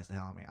surprised the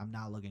hell out of me. I'm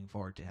now looking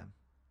forward to him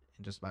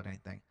in just about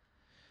anything.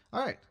 All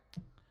right.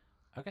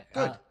 Okay.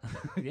 Good.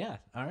 Yeah.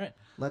 All right.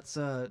 Let's.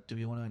 Do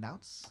we want to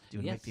announce? Do you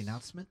want to make the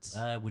announcements?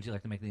 Would you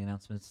like to make the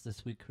announcements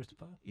this week,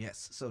 Christopher?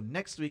 Yes. So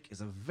next week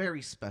is a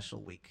very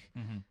special week,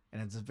 and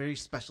it's a very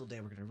special day.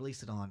 We're going to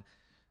release it on.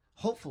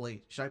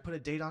 Hopefully, should I put a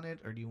date on it,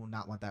 or do you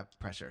not want that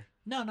pressure?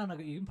 No.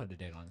 You can put a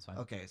date on it. It's fine.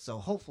 Okay, so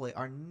hopefully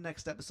our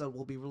next episode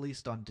will be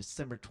released on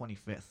December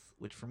 25th,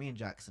 which for me and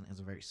Jackson is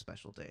a very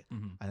special day.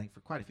 I think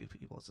for quite a few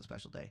people it's a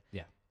special day.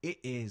 Yeah. It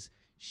is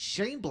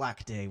Shane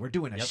Black Day. We're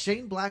doing a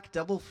Shane Black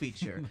double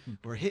feature.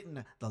 We're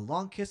hitting The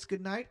Long Kiss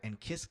Goodnight and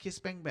Kiss Kiss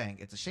Bang Bang.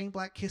 It's a Shane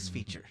Black Kiss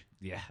feature.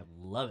 Yeah,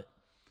 love it.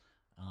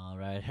 All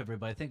right,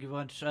 everybody. Thank you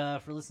very much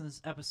for listening to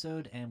this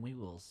episode, and we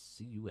will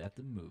see you at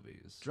the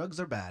movies. Drugs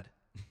are bad.